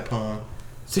together. in that pond.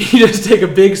 So you just take a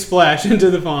big splash into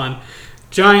the pond.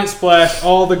 Giant splash.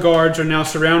 All the guards are now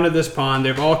surrounded this pond.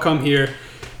 They've all come here,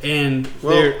 and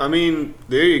well, I mean,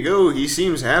 there you go. He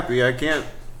seems happy. I can't.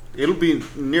 It'll be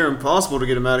near impossible to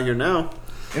get him out of here now.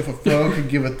 If a frog could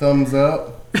give a thumbs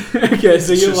up. okay,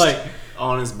 so you're Just like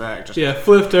on his back. Just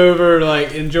flipped over,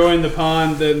 like enjoying the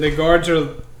pond. The guards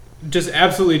are just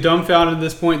absolutely dumbfounded at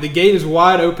this point. The gate is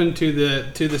wide open to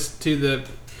the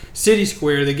city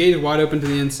square. The gate is wide open to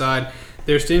the inside.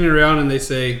 They're standing around and they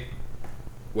say,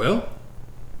 "Well,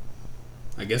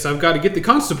 I guess I've got to get the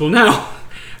constable now."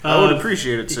 I would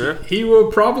appreciate it, sir. He will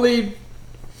probably.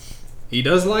 He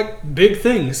does like big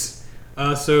things.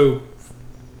 So,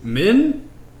 men,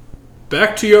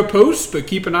 back to your posts, but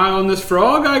keep an eye on this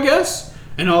frog, I guess.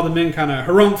 And all the men kind of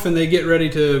harumph and they get ready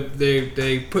to.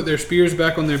 They put their spears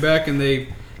back on their back and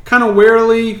they kind of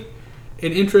warily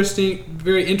and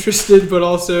very interested, but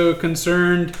also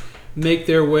concerned, make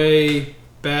their way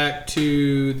back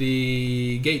to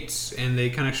the gates, and they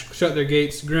kind of shut their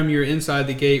gates. Grim, you're inside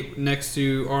the gate next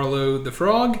to Arlo the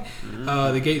frog.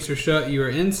 The gates are shut. You are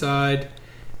inside,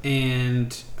 and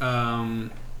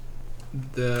the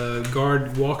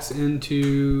guard walks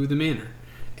into the manor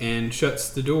and shuts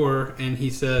the door. And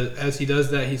he says, as he does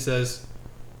that, he says,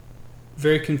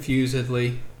 very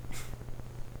confusedly,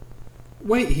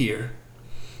 "Wait here."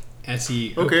 As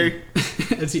he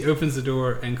as he opens the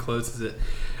door and closes it.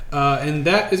 And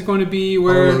that is going to be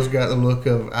where... Arlo's got the look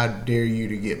of, I dare you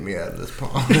to get me out of this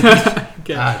pond.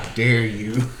 Okay. I dare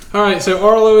you. Alright, so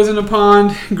Arlo is in a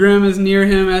pond. Grim is near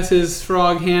him as his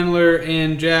frog handler.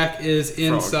 And Jack is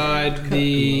inside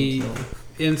the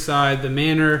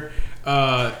manor.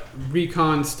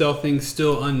 Recon stealthing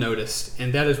still unnoticed.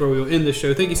 And that is where we will end the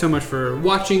show. Thank you so much for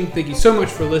watching. Thank you so much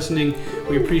for listening.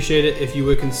 We appreciate it. If you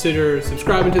would consider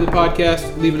subscribing to the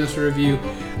podcast, leaving us a review,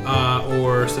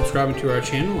 or subscribing to our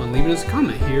channel and leaving us a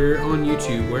comment here on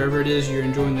YouTube. Wherever it is you're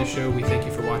enjoying this show, we thank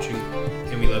you for watching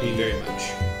and we love you very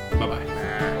much. Bye-bye.